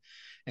anytime.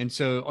 And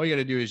so all you got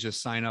to do is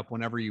just sign up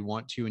whenever you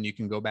want to, and you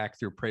can go back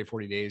through Pray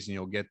 40 Days and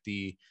you'll get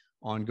the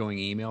ongoing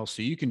email.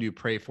 So you can do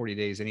Pray 40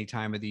 Days any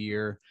time of the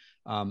year.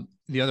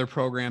 The other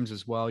programs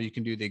as well, you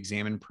can do the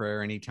Examine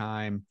Prayer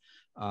anytime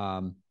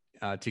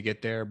to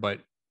get there.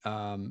 But,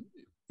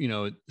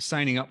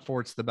 signing up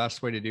for it's the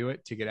best way to do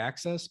it to get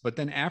access. But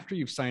then after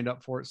you've signed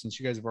up for it, since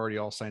you guys have already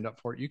all signed up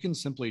for it, you can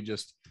simply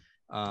just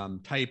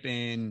type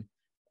in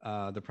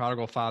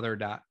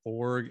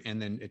theprodigalfather.org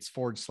and then it's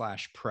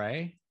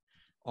 /pray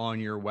on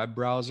your web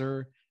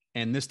browser.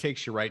 And this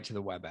takes you right to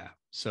the web app.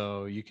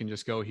 So you can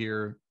just go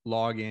here,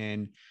 log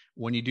in.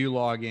 When you do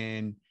log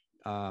in,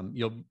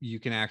 you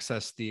can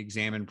access the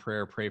Examine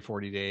Prayer, Pray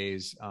 40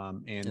 Days,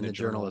 and the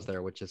journal is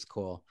there, which is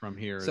cool from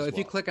here. So if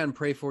you click on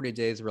Pray 40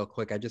 Days real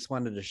quick, I just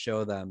wanted to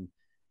show them.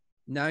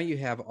 Now you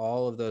have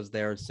all of those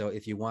there. So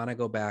if you want to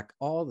go back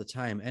all the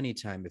time,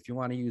 anytime, if you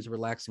want to use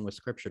Relaxing with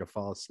Scripture to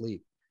fall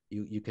asleep,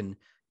 you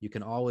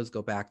can always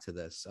go back to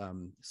this.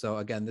 So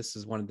again, this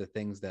is one of the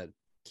things that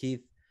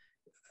Keith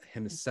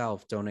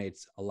himself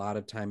donates a lot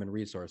of time and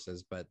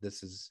resources, but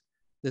this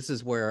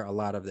is where a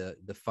lot of the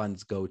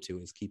funds go to,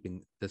 is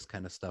keeping this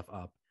kind of stuff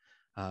up.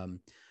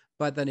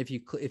 But then if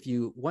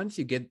you once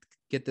you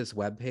get this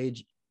web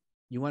page,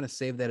 you want to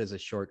save that as a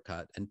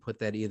shortcut and put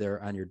that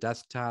either on your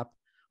desktop,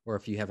 or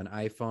if you have an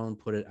iPhone,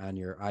 put it on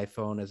your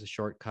iPhone as a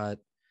shortcut.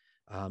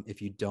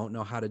 If you don't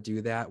know how to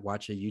do that,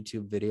 watch a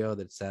YouTube video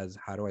that says,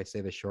 how do I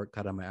save a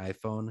shortcut on my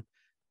iPhone?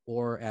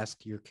 Or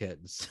ask your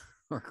kids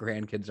or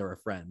grandkids or a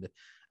friend.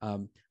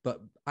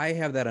 But I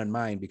have that on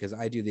mine because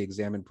I do the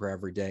Examine Prayer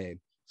every day.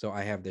 So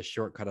I have this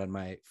shortcut on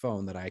my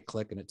phone that I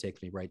click and it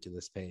takes me right to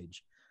this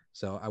page.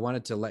 So I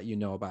wanted to let you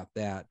know about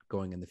that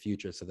going in the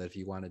future, so that if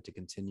you wanted to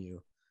continue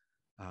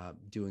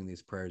doing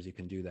these prayers, you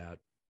can do that.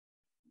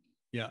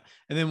 Yeah.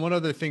 And then one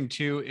other thing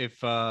too,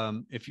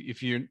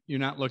 if you're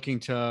not looking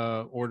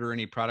to order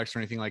any products or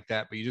anything like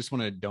that, but you just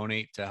want to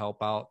donate to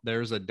help out,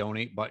 there's a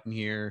donate button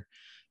here.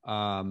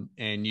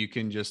 And you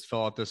can just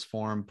fill out this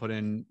form, put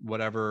in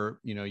whatever,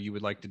 you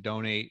would like to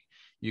donate.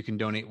 You can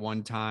donate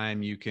one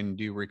time. You can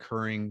do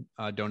recurring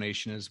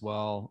donation as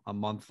well, a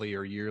monthly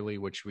or yearly,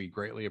 which we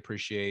greatly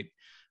appreciate.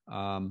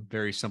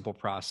 Very simple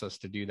process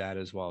to do that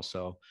as well.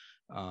 So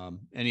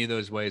any of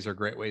those ways are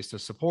great ways to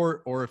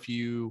support, or if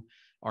you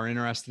are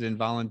interested in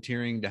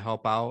volunteering to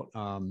help out,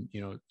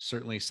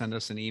 certainly send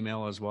us an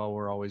email as well.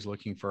 We're always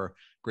looking for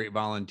great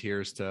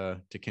volunteers to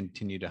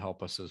continue to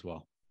help us as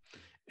well.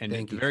 And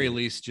at the very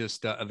least,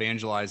 just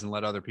evangelize and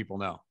let other people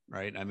know,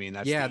 right? I mean,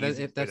 that's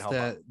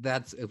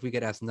that's if we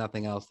could ask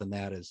nothing else than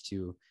that, is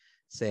to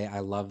say,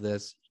 I love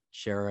this,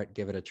 share it,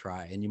 give it a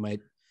try. And you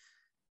might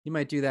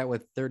do that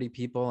with 30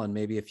 people and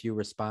maybe a few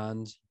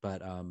respond,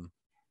 but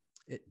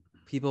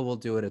people will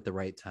do it at the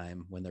right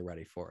time when they're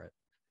ready for it.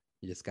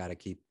 You just got to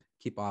keep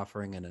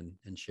offering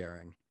and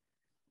sharing.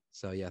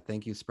 So yeah,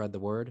 thank you. Spread the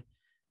word.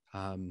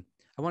 I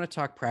want to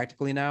talk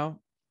practically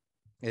now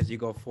as you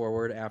go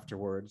forward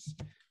afterwards.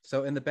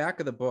 So in the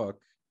back of the book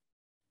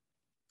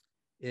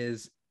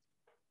is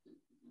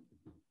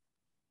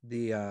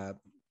the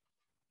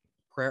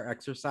prayer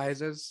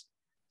exercises.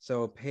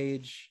 So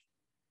page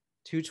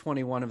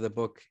 221 of the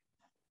book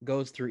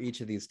goes through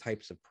each of these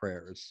types of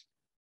prayers.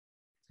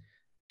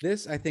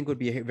 This, I think, would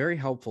be very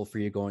helpful for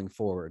you going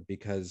forward,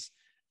 because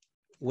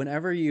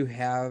whenever you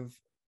have,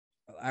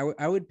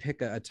 I would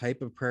pick a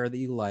type of prayer that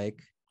you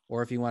like,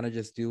 or if you want to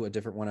just do a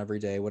different one every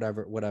day,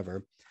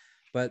 whatever.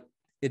 But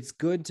it's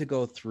good to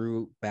go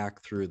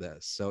back through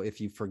this. So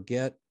if you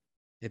forget,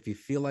 if you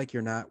feel like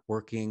you're not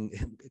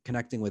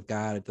connecting with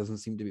God, it doesn't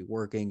seem to be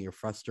working, you're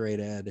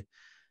frustrated,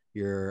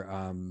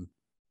 you're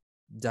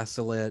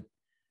desolate,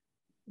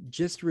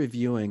 just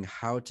reviewing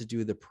how to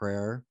do the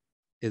prayer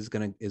is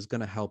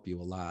gonna help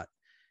you a lot.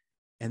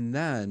 And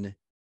then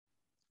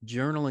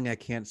journaling, I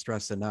can't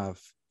stress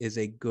enough, is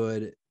a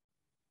good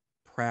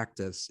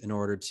practice in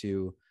order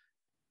to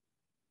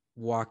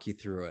walk you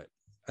through it,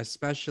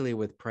 especially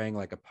with praying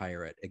like a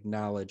pirate: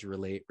 acknowledge,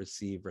 relate,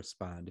 receive,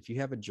 respond. If you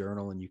have a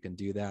journal and you can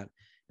do that,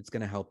 it's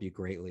going to help you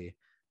greatly.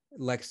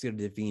 Lectio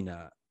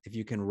Divina, if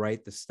you can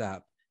write the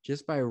step,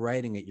 just by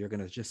writing it,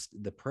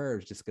 the prayer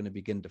is just going to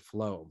begin to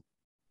flow.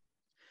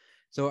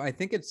 So I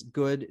think it's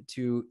good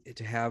to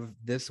have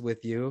this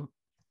with you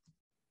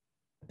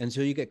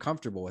until you get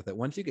comfortable with it.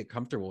 Once you get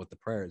comfortable with the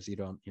prayers, you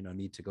don't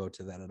need to go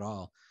to that at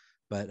all.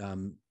 But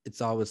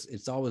it's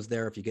always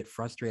there. If you get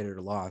frustrated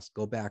or lost,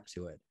 go back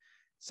to it.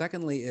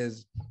 Secondly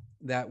is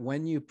that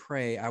when you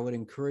pray, I would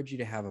encourage you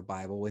to have a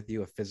Bible with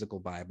you, a physical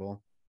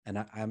Bible. And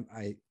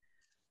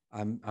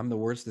I'm the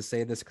worst to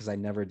say this because I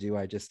never do.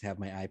 I just have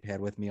my iPad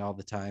with me all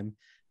the time.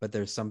 But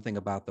there's something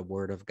about the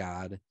Word of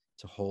God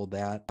to hold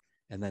that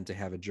and then to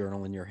have a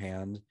journal in your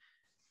hand.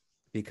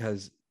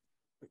 Because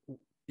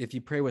if you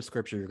pray with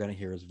Scripture, you're going to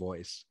hear His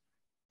voice.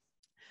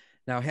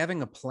 Now,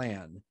 having a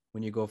plan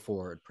when you go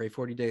forward, Pray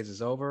 40 Days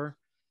is over.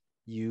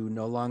 You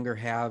no longer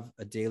have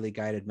a daily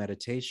guided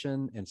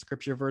meditation and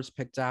scripture verse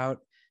picked out.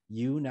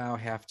 You now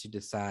have to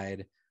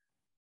decide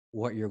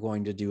what you're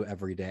going to do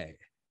every day.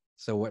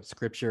 So what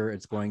scripture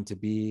it's going to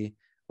be,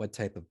 what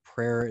type of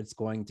prayer it's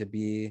going to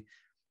be.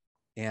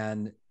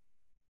 And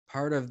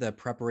part of the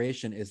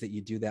preparation is that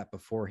you do that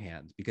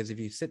beforehand, because if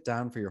you sit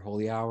down for your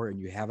holy hour and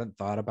you haven't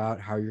thought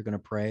about how you're going to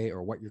pray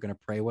or what you're going to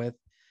pray with,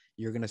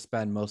 you're going to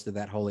spend most of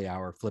that holy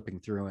hour flipping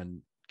through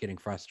and getting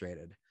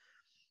frustrated.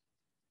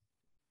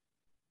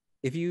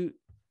 If you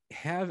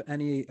have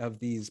any of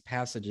these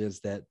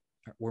passages that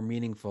were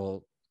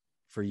meaningful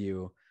for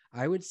you,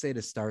 I would say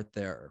to start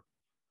there.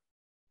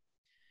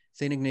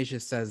 St.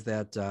 Ignatius says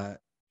that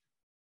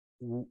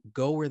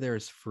go where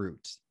there's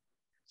fruit.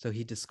 So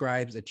he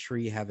describes a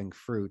tree having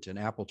fruit, an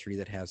apple tree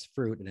that has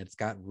fruit, and it's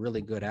got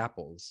really good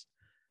apples.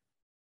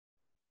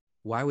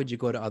 Why would you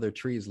go to other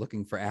trees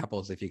looking for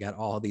apples if you got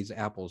all these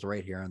apples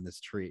right here on this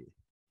tree?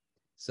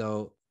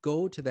 So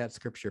go to that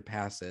scripture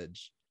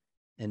passage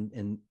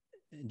and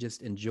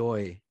just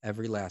enjoy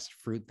every last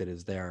fruit that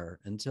is there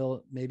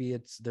until maybe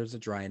there's a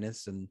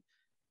dryness and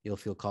you'll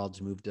feel called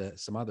to move to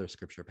some other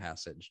scripture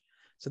passage.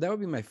 So that would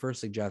be my first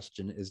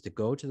suggestion, is to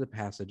go to the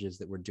passages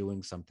that were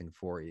doing something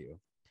for you.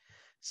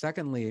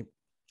 Secondly,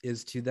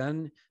 is to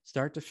then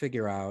start to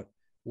figure out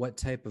what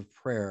type of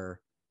prayer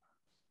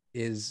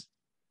is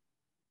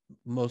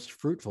most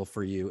fruitful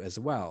for you as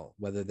well,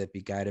 whether that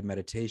be guided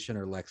meditation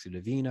or Lectio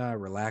Divina,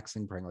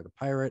 relaxing, praying like a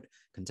pirate,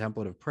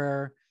 contemplative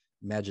prayer,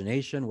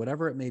 imagination,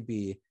 whatever it may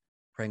be,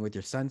 praying with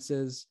your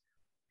senses.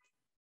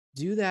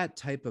 Do that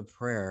type of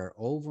prayer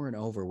over and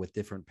over with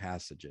different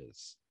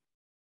passages.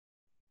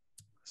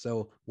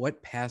 So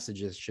what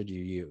passages should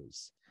you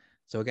use?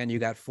 So again, you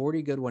got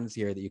 40 good ones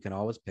here that you can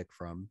always pick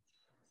from.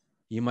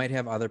 You might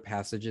have other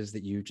passages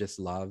that you just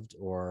loved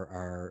or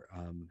are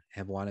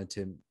have wanted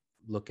to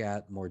look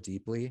at more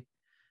deeply.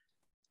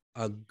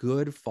 A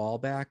good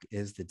fallback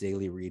is the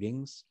daily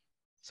readings.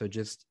 So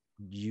just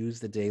use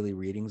the daily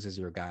readings as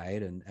your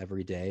guide, and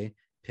every day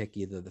pick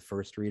either the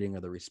first reading or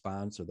the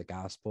response or the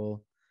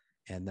gospel,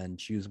 and then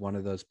choose one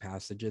of those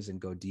passages and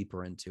go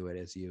deeper into it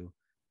as you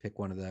pick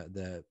one of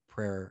the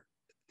prayer,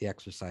 the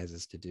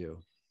exercises to do.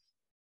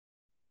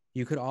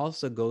 You could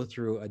also go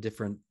through a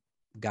different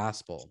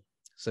gospel.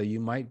 So you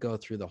might go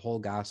through the whole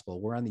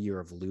gospel. We're on the year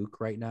of Luke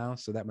right now,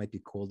 so that might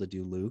be cool to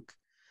do Luke.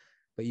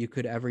 But you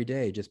could every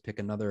day just pick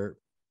another,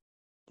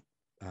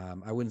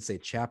 I wouldn't say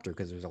chapter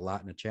because there's a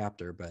lot in a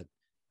chapter, but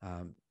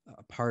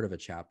a part of a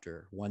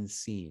chapter, one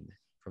scene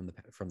from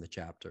the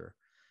chapter,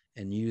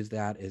 and use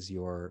that as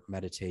your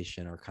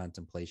meditation or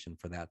contemplation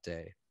for that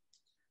day.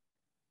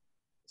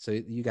 So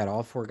you got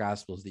all 4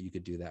 gospels that you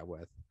could do that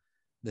with.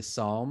 The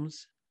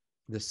Psalms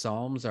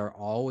are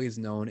always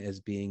known as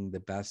being the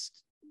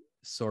best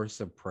source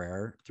of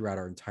prayer throughout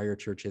our entire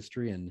church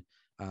history and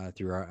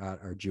through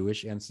our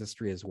Jewish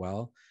ancestry as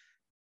well.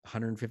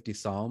 150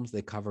 Psalms,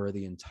 they cover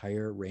the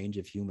entire range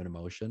of human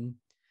emotion.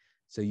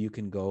 So you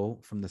can go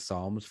from the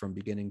Psalms from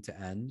beginning to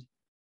end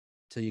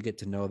till you get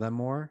to know them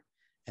more.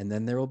 And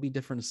then there will be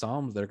different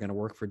Psalms that are going to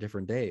work for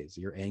different days.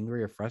 You're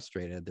angry or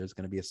frustrated, there's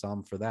going to be a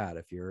Psalm for that.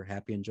 If you're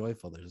happy and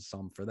joyful, there's a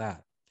Psalm for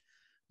that.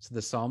 So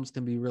the Psalms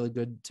can be really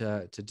good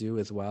to do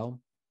as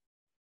well.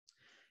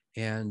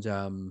 And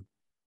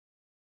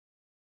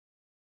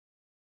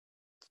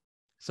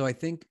so I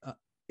think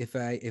if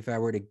I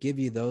were to give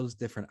you those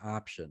different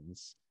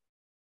options,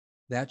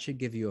 that should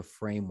give you a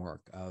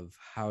framework of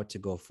how to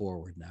go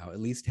forward now, at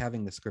least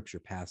having the scripture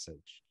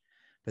passage.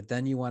 But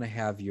then you want to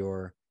have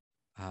your,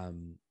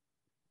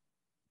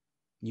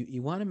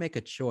 you want to make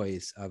a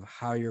choice of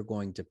how you're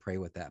going to pray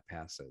with that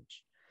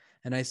passage.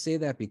 And I say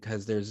that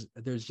because there's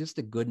just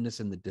a goodness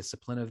in the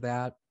discipline of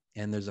that,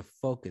 and there's a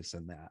focus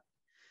in that.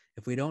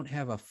 If we don't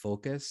have a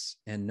focus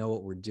and know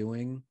what we're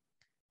doing,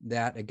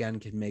 that again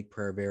can make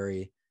prayer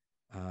very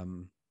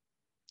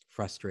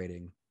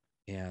frustrating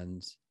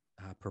and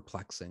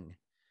perplexing.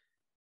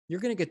 You're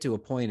going to get to a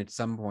point at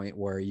some point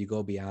where you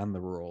go beyond the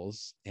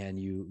rules and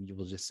you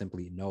will just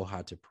simply know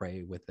how to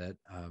pray with it.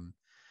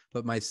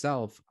 But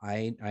myself,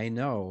 I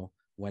know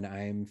when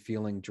I'm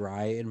feeling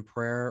dry in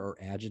prayer or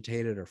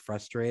agitated or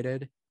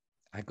frustrated,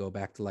 I go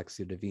back to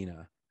Lectio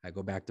Divina. I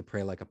go back to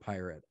pray like a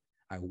pirate.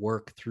 I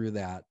work through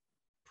that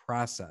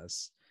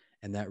process,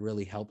 and that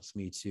really helps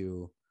me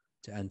to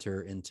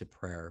enter into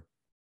prayer.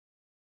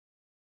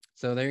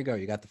 So there you go.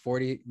 You got the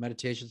 40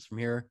 meditations from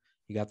here.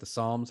 You got the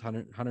Psalms,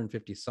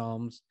 150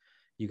 Psalms.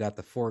 You got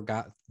the four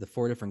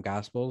different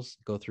Gospels.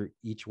 Go through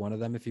each one of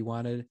them if you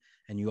wanted.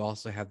 And you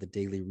also have the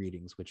daily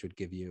readings, which would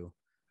give you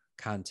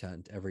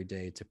content every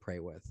day to pray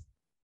with.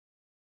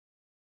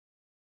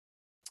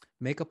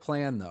 Make a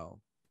plan though.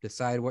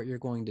 Decide what you're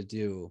going to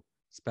do.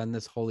 Spend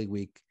this Holy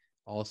Week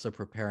also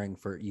preparing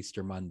for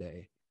Easter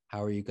Monday.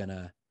 How are you going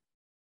to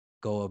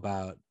go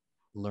about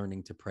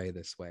learning to pray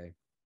this way?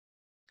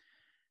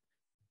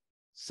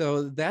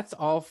 So that's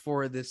all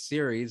for this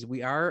series.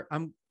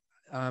 I'm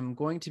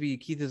going to be,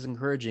 Keith is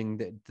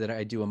encouraging that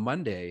I do a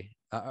Monday,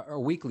 a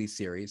weekly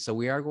series. So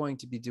we are going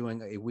to be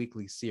doing a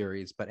weekly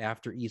series, but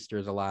after Easter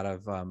is a lot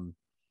of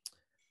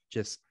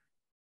just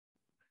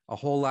a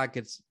whole lot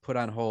gets put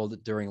on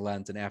hold during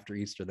Lent, and after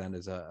Easter then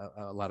is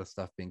a lot of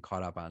stuff being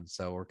caught up on.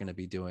 So I'm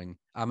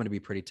going to be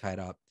pretty tied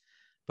up,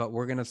 but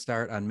we're going to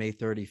start on May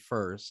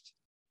 31st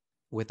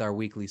with our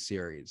weekly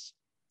series.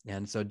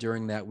 And so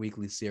during that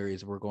weekly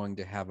series, we're going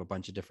to have a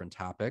bunch of different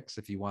topics.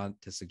 If you want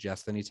to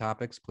suggest any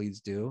topics, please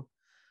do.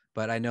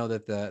 But I know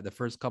that the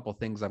first couple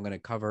things I'm going to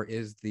cover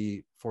is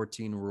the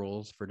 14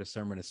 rules for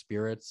discernment of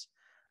spirits.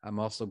 I'm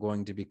also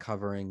going to be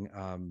covering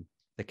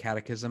the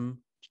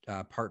Catechism,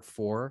 part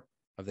 4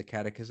 of the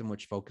Catechism,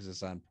 which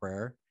focuses on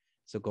prayer.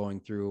 So going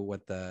through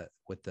what the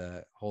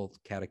whole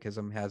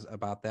Catechism has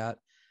about that.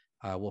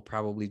 We'll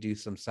probably do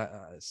some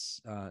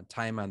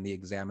time on the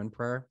examen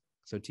prayer.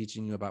 So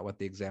teaching you about what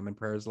the examen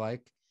prayer is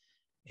like.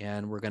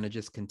 And we're going to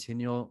just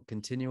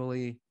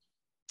continually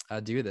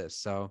do this.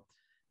 So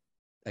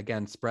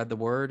again, spread the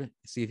word,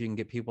 see if you can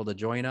get people to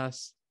join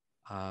us.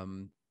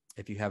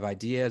 If you have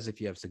ideas, if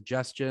you have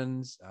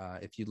suggestions,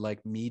 if you'd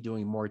like me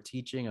doing more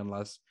teaching and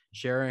less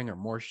sharing, or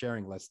more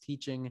sharing, less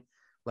teaching,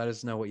 let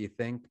us know what you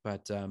think.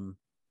 But, and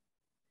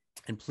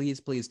please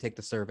take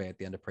the survey at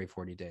the end of Pray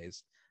 40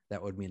 Days.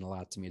 That would mean a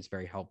lot to me. It's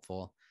very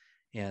helpful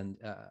and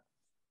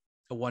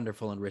a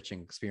wonderful,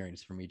 enriching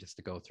experience for me just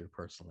to go through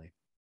personally.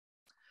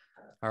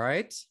 All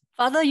right.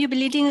 Father, you'll be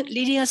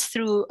leading us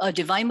through a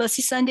Divine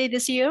Mercy Sunday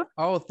this year?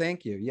 Oh,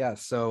 thank you.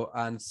 Yes. So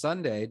on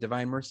Sunday,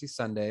 Divine Mercy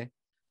Sunday,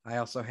 I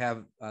also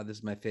have, this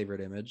is my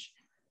favorite image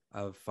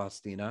of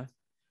Faustina.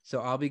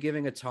 So I'll be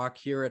giving a talk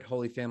here at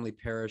Holy Family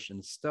Parish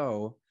in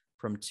Stowe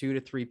from 2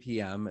 to 3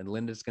 p.m. And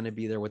Linda's going to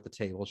be there with the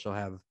table.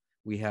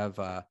 We have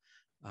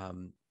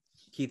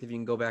Keith, if you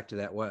can go back to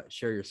that,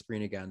 share your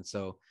screen again.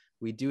 So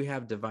we do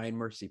have Divine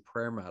Mercy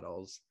prayer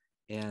medals,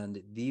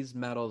 and these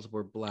medals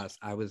were blessed.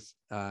 I was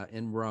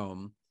in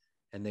Rome,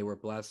 and they were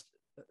blessed.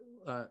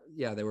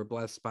 They were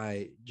blessed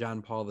by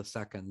John Paul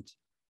II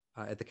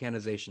at the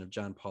canonization of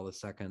John Paul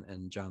II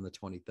and John the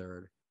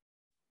 23rd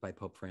by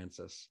Pope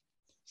Francis.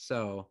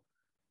 So,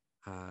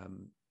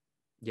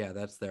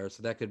 that's there.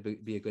 So that could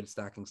be a good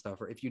stocking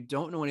stuffer. If you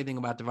don't know anything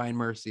about Divine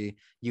Mercy,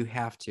 you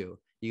have to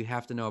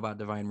know about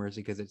Divine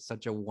Mercy, because it's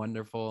such a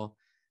wonderful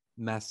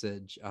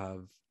message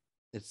of,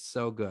 it's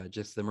so good,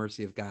 just the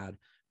mercy of God.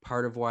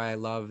 Part of why I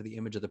love the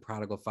image of the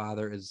prodigal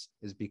father is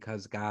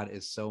because God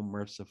is so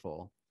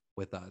merciful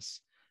with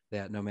us,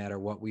 that no matter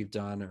what we've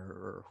done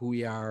or who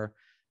we are,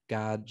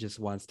 God just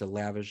wants to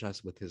lavish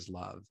us with his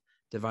love.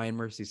 Divine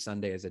Mercy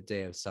Sunday is a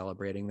day of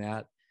celebrating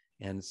that.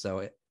 And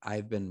so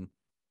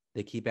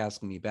they keep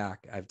asking me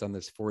back. I've done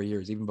this 4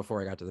 years, even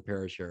before I got to the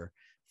parish here,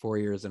 4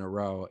 years in a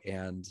row.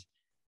 And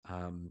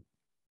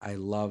I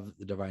love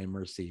the Divine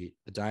Mercy.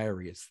 The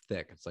diary is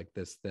thick. It's like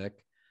this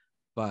thick,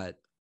 but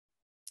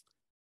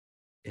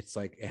it's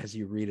like, as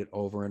you read it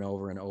over and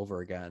over and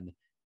over again,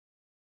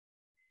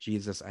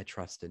 Jesus, I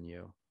trust in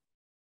you.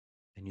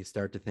 And you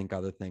start to think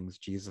other things.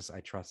 Jesus,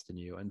 I trust in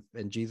you.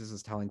 And Jesus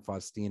is telling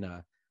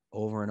Faustina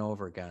over and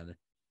over again,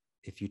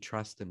 if you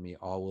trust in me,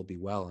 all will be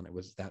well. And it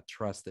was that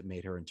trust that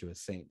made her into a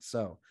saint.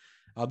 So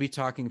I'll be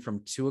talking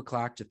from 2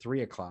 o'clock to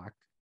 3 o'clock.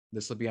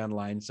 This will be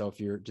online. So if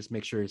you're, just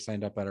make sure you're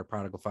signed up at our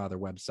Prodigal Father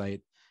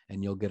website,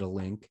 and you'll get a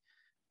link.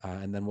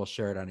 And then we'll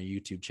share it on a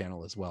YouTube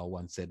channel as well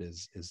once it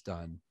is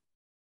done.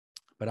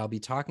 But I'll be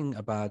talking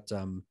about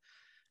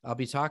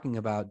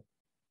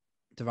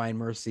Divine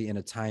Mercy in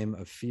a time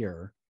of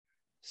fear.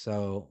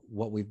 So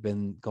what we've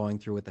been going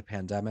through with the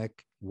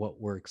pandemic, what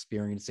we're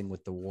experiencing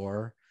with the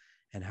war,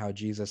 and how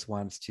Jesus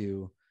wants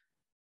to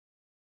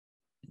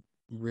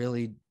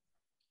really,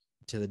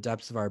 to the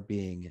depths of our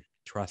being,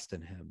 trust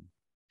in him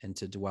and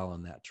to dwell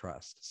in that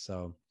trust.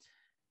 So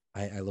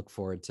I look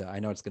forward to, I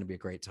know it's going to be a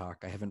great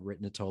talk. I haven't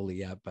written it totally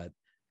yet, but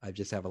I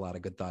just have a lot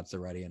of good thoughts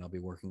already, and I'll be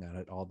working on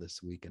it all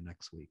this week and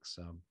next week.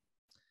 So,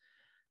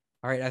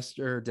 all right,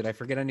 Esther, did I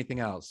forget anything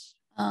else?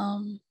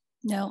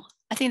 No,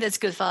 I think that's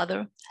good,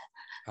 Father.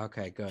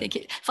 Okay, good. Thank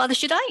you. Father,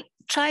 should I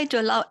try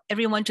to allow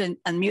everyone to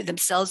unmute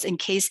themselves in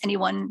case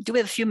anyone, do we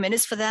have a few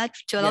minutes for that,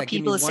 to allow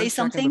people to say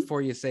something?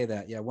 Before you say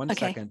that. Yeah, one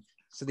second.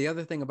 So the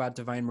other thing about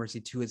Divine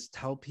Mercy too is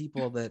tell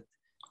people that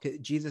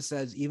Jesus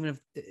says, even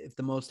if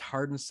the most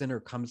hardened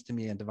sinner comes to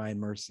me in Divine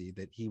Mercy,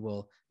 that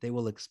they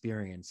will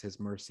experience his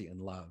mercy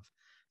and love.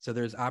 So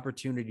there's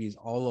opportunities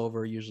all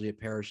over, usually at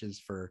parishes,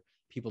 for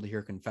people to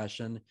hear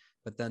confession,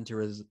 but then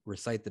to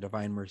recite the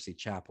Divine Mercy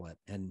chaplet.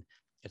 And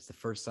it's the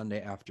first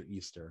Sunday after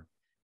Easter,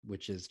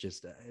 which is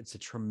just, it's a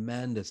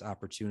tremendous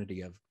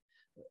opportunity of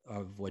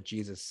what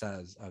Jesus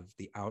says, of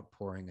the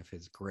outpouring of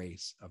his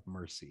grace of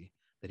mercy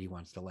that he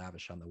wants to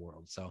lavish on the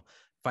world. So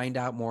find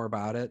out more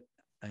about it,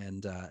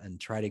 and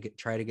try to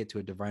get to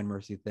a Divine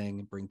Mercy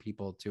thing, bring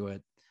people to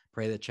it.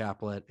 pray the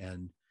chaplet,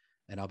 and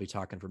I'll be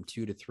talking from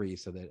 2 to 3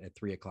 so that at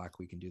 3 o'clock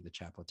we can do the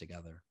chaplet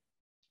together.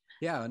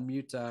 Yeah,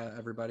 unmute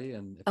everybody.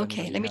 And if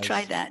okay, let me has...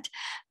 try that.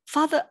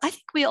 Father, I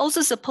think we're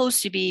also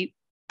supposed to be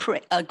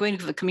going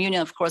to the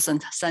communion, of course, on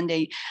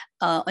Sunday,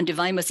 on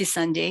Divine Mercy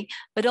Sunday,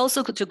 but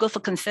also to go for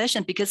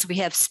confession because we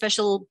have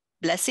special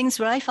blessings,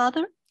 right,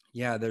 Father?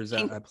 Yeah, there's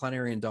a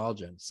plenary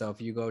indulgence. So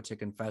if you go to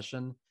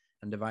confession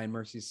on Divine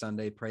Mercy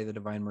Sunday, pray the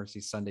Divine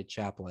Mercy Sunday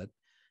chaplet,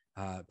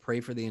 pray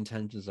for the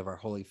intentions of our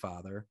Holy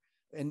Father.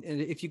 And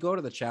if you go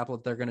to the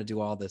chaplet, they're going to do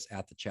all this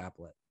at the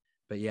chaplet.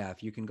 But yeah,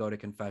 if you can go to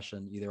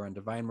confession either on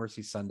Divine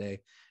Mercy Sunday,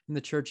 and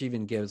the church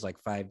even gives like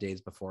 5 days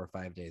before,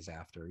 5 days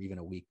after, even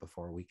a week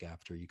before, a week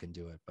after, you can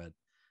do it. But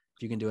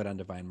if you can do it on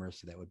Divine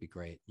Mercy, that would be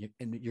great.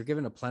 And you're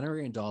given a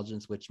plenary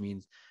indulgence, which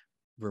means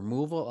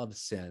removal of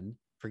sin,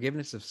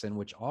 forgiveness of sin,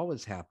 which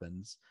always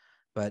happens,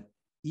 but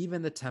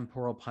even the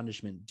temporal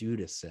punishment due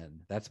to sin.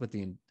 That's what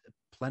the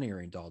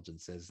plenary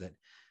indulgence is, that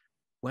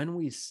when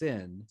we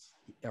sin,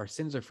 our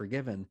sins are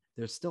forgiven,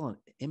 there's still an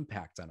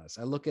impact on us.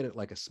 I look at it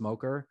like a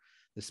smoker.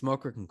 The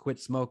smoker can quit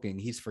smoking.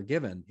 He's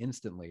forgiven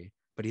instantly,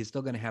 but he's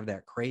still going to have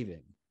that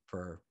craving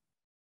for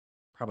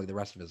probably the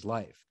rest of his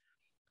life.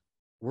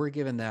 We're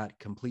given that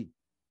complete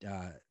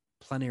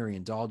plenary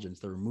indulgence,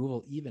 the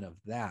removal even of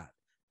that,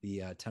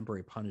 the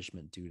temporary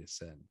punishment due to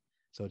sin.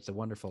 So it's a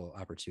wonderful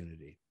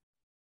opportunity.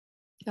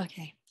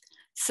 Okay.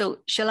 So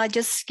shall I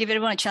just give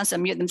everyone a chance to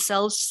unmute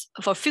themselves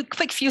for a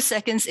quick few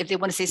seconds if they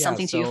want to say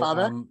something to you,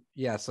 Father?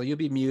 So you'll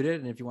be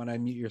muted. And if you want to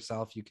unmute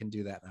yourself, you can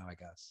do that now, I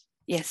guess.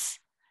 Yes.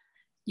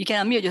 You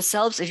can unmute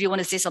yourselves if you want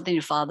to say something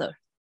to Father.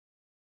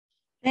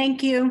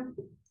 Thank you.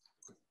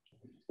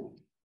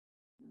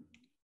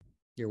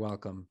 You're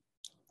welcome.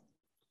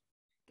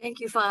 Thank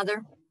you,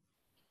 Father.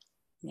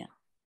 Yeah.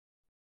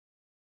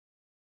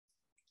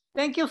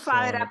 Thank you,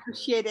 Father. I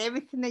appreciate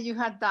everything that you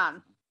have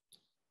done.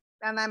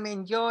 And I'm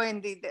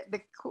enjoying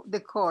the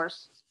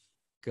course.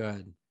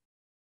 Good.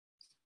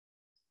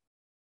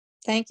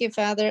 Thank you,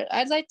 Father.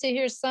 I'd like to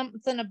hear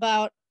something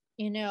about,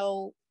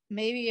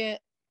 maybe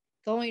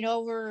going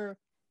over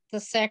the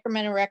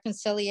sacrament of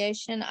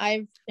reconciliation.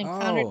 I've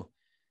encountered.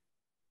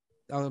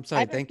 Oh, I'm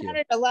sorry. Thank you. I've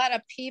encountered a lot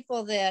of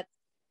people that,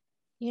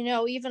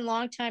 even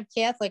longtime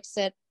Catholics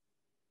that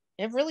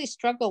have really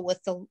struggled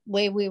with the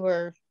way we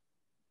were,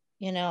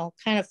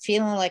 kind of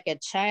feeling like a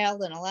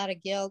child and a lot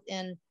of guilt.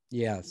 And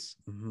yes.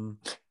 Mm-hmm.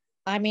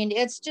 I mean,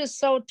 it's just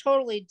so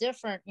totally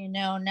different,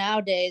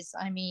 nowadays.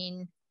 I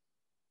mean,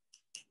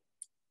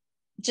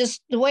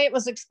 just the way it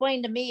was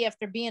explained to me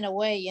after being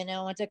away,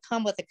 and to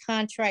come with a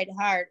contrite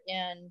heart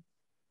and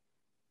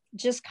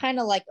just kind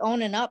of like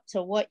owning up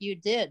to what you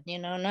did,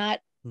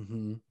 not,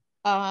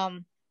 mm-hmm.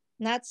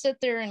 Not sit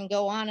there and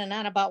go on and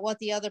on about what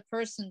the other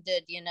person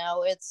did,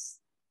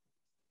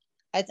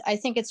 I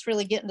think it's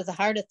really getting to the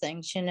heart of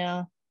things,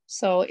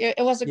 so it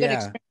was a good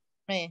experience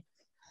for me.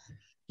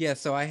 Yeah,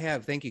 so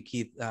thank you,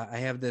 Keith. I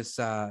have this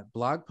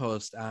blog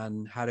post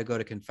on how to go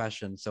to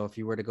confession. So if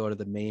you were to go to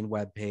the main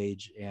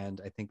webpage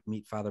and I think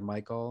meet Father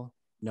Michael,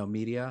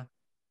 media.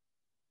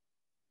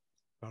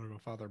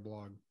 Father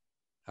blog.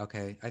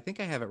 Okay, I think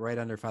I have it right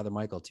under Father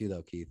Michael too,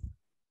 though, Keith.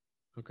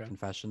 Okay.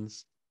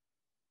 Confessions.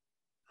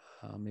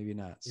 Maybe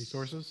not.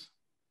 Resources?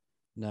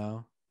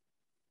 No.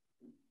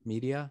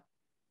 Media?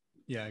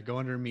 Yeah, go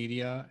under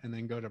media and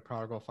then go to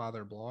Prodigal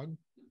Father blog.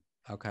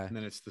 Okay. And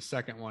then it's the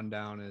second one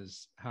down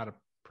is how to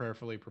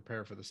prayerfully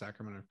prepare for the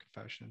sacrament of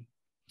confession.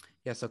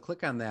 Yeah, so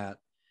click on that.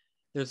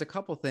 There's a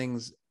couple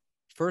things.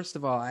 First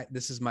of all,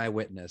 this is my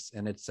witness,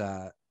 and it's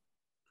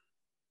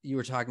you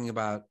were talking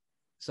about.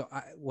 So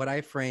what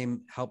I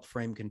help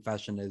frame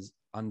confession is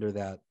under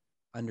that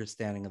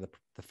understanding of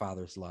the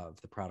Father's love,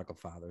 the prodigal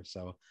Father.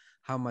 So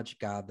how much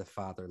God the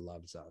Father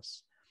loves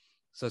us.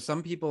 So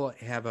some people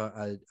have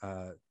a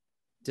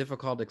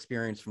difficult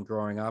experience from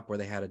growing up where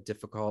they had a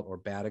difficult or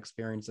bad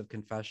experience of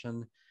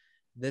confession.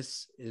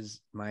 This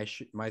is my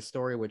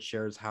story, which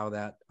shares how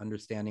that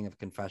understanding of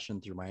confession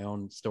through my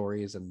own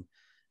stories. And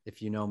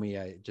if you know me,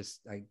 I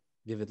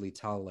vividly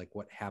tell like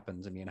what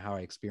happened to me and how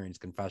I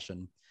experienced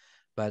confession.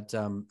 But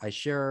I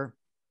share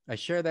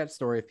that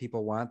story if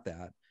people want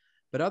that.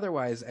 But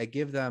otherwise, I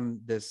give them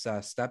this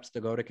steps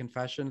to go to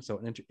confession. So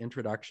an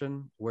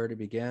introduction, where to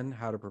begin,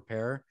 how to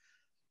prepare,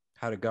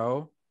 how to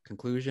go,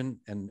 conclusion,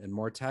 and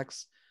more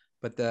text.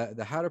 But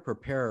the how to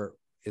prepare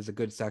is a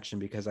good section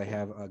because I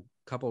have a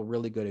couple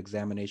really good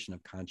examination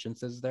of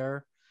consciences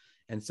there.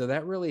 And so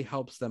that really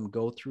helps them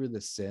go through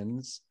the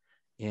sins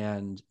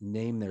and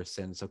name their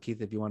sins. So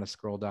Keith, if you want to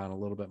scroll down a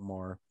little bit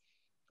more,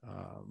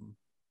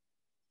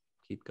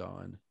 keep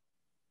going.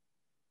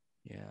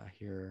 Yeah,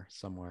 here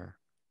somewhere.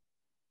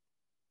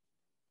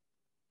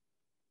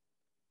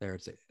 There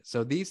it's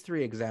so these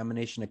 3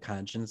 examination of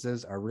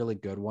consciences are really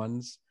good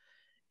ones.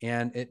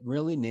 And it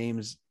really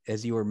names,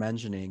 as you were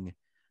mentioning,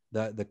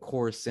 the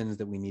core sins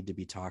that we need to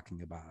be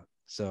talking about.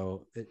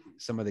 So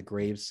some of the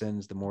grave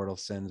sins, the mortal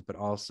sins, but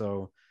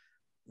also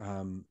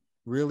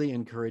really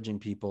encouraging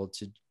people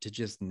to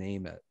just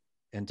name it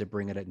and to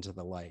bring it into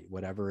the light,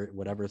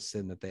 whatever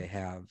sin that they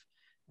have.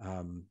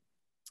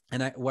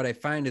 And what I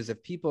find is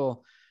if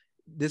people,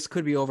 this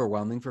could be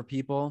overwhelming for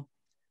people.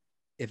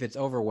 If it's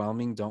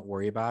overwhelming, don't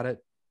worry about it.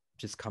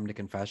 Just come to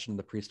confession.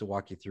 The priest will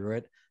walk you through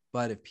it.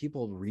 But if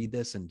people read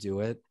this and do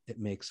it, it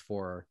makes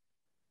for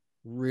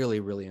really,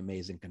 really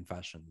amazing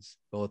confessions,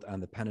 both on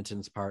the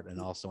penitent's part and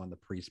also on the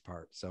priest's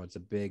part. So it's a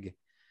big,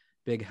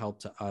 big help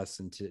to us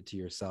and to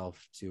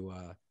yourself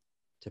to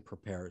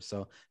prepare.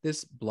 So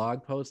this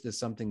blog post is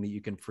something that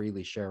you can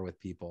freely share with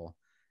people,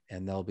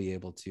 and they'll be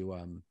able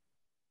to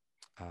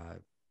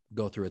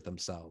go through it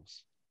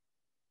themselves.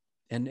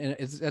 And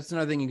that's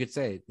another thing you could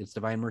say. It's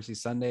Divine Mercy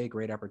Sunday,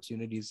 great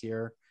opportunities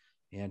here,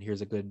 and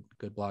here's a good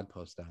blog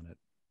post on it.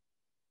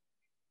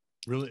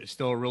 Really,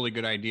 still a really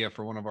good idea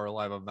for one of our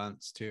live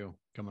events too,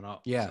 coming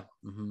up. Yeah. So.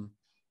 Mm-hmm.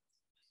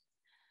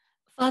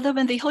 Father,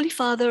 when the Holy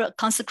Father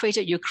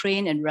consecrated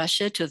Ukraine and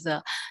Russia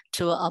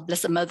to our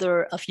Blessed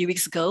Mother a few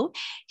weeks ago,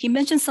 he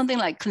mentioned something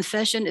like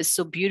confession is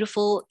so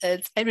beautiful.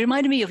 It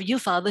reminded me of you,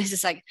 Father. He's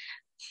just like,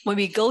 when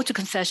we go to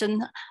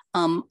confession,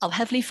 our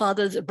Heavenly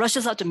Father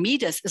rushes out to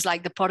meet us. It's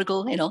like the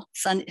prodigal,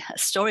 son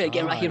story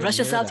again, right? He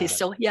rushes out. He's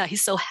so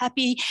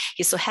happy.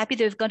 He's so happy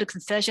that we've gone to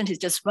confession. He's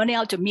just running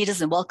out to meet us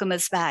and welcome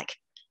us back.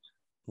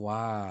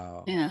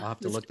 Wow. Yeah. I'll have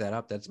to look that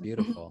up. That's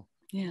beautiful.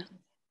 Yeah.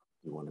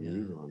 You want to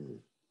move on?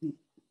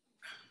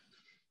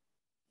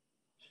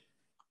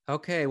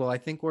 Okay. Well, I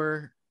think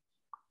we're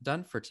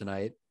done for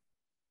tonight.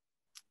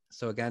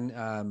 So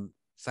again,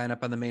 sign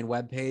up on the main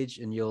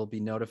webpage and you'll be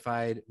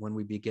notified when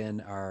we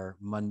begin our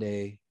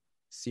Monday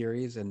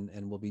series, and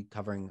we'll be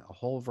covering a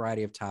whole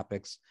variety of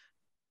topics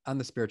on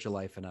the spiritual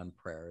life and on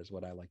prayer is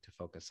what I like to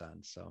focus on.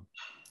 So,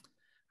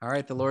 all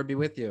right, the Lord be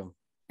with you.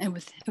 And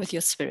with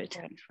your spirit.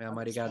 May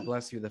Almighty God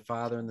bless you, the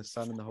Father and the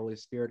Son and the Holy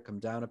Spirit come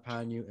down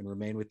upon you and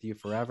remain with you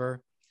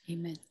forever.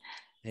 Amen.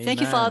 Amen. Thank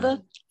you, Father.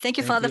 Thank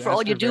you, Father, for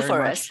all you do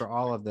for us. For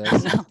all of this.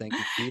 Thank you,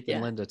 Keith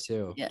and Linda,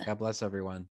 too. Yeah. God bless everyone.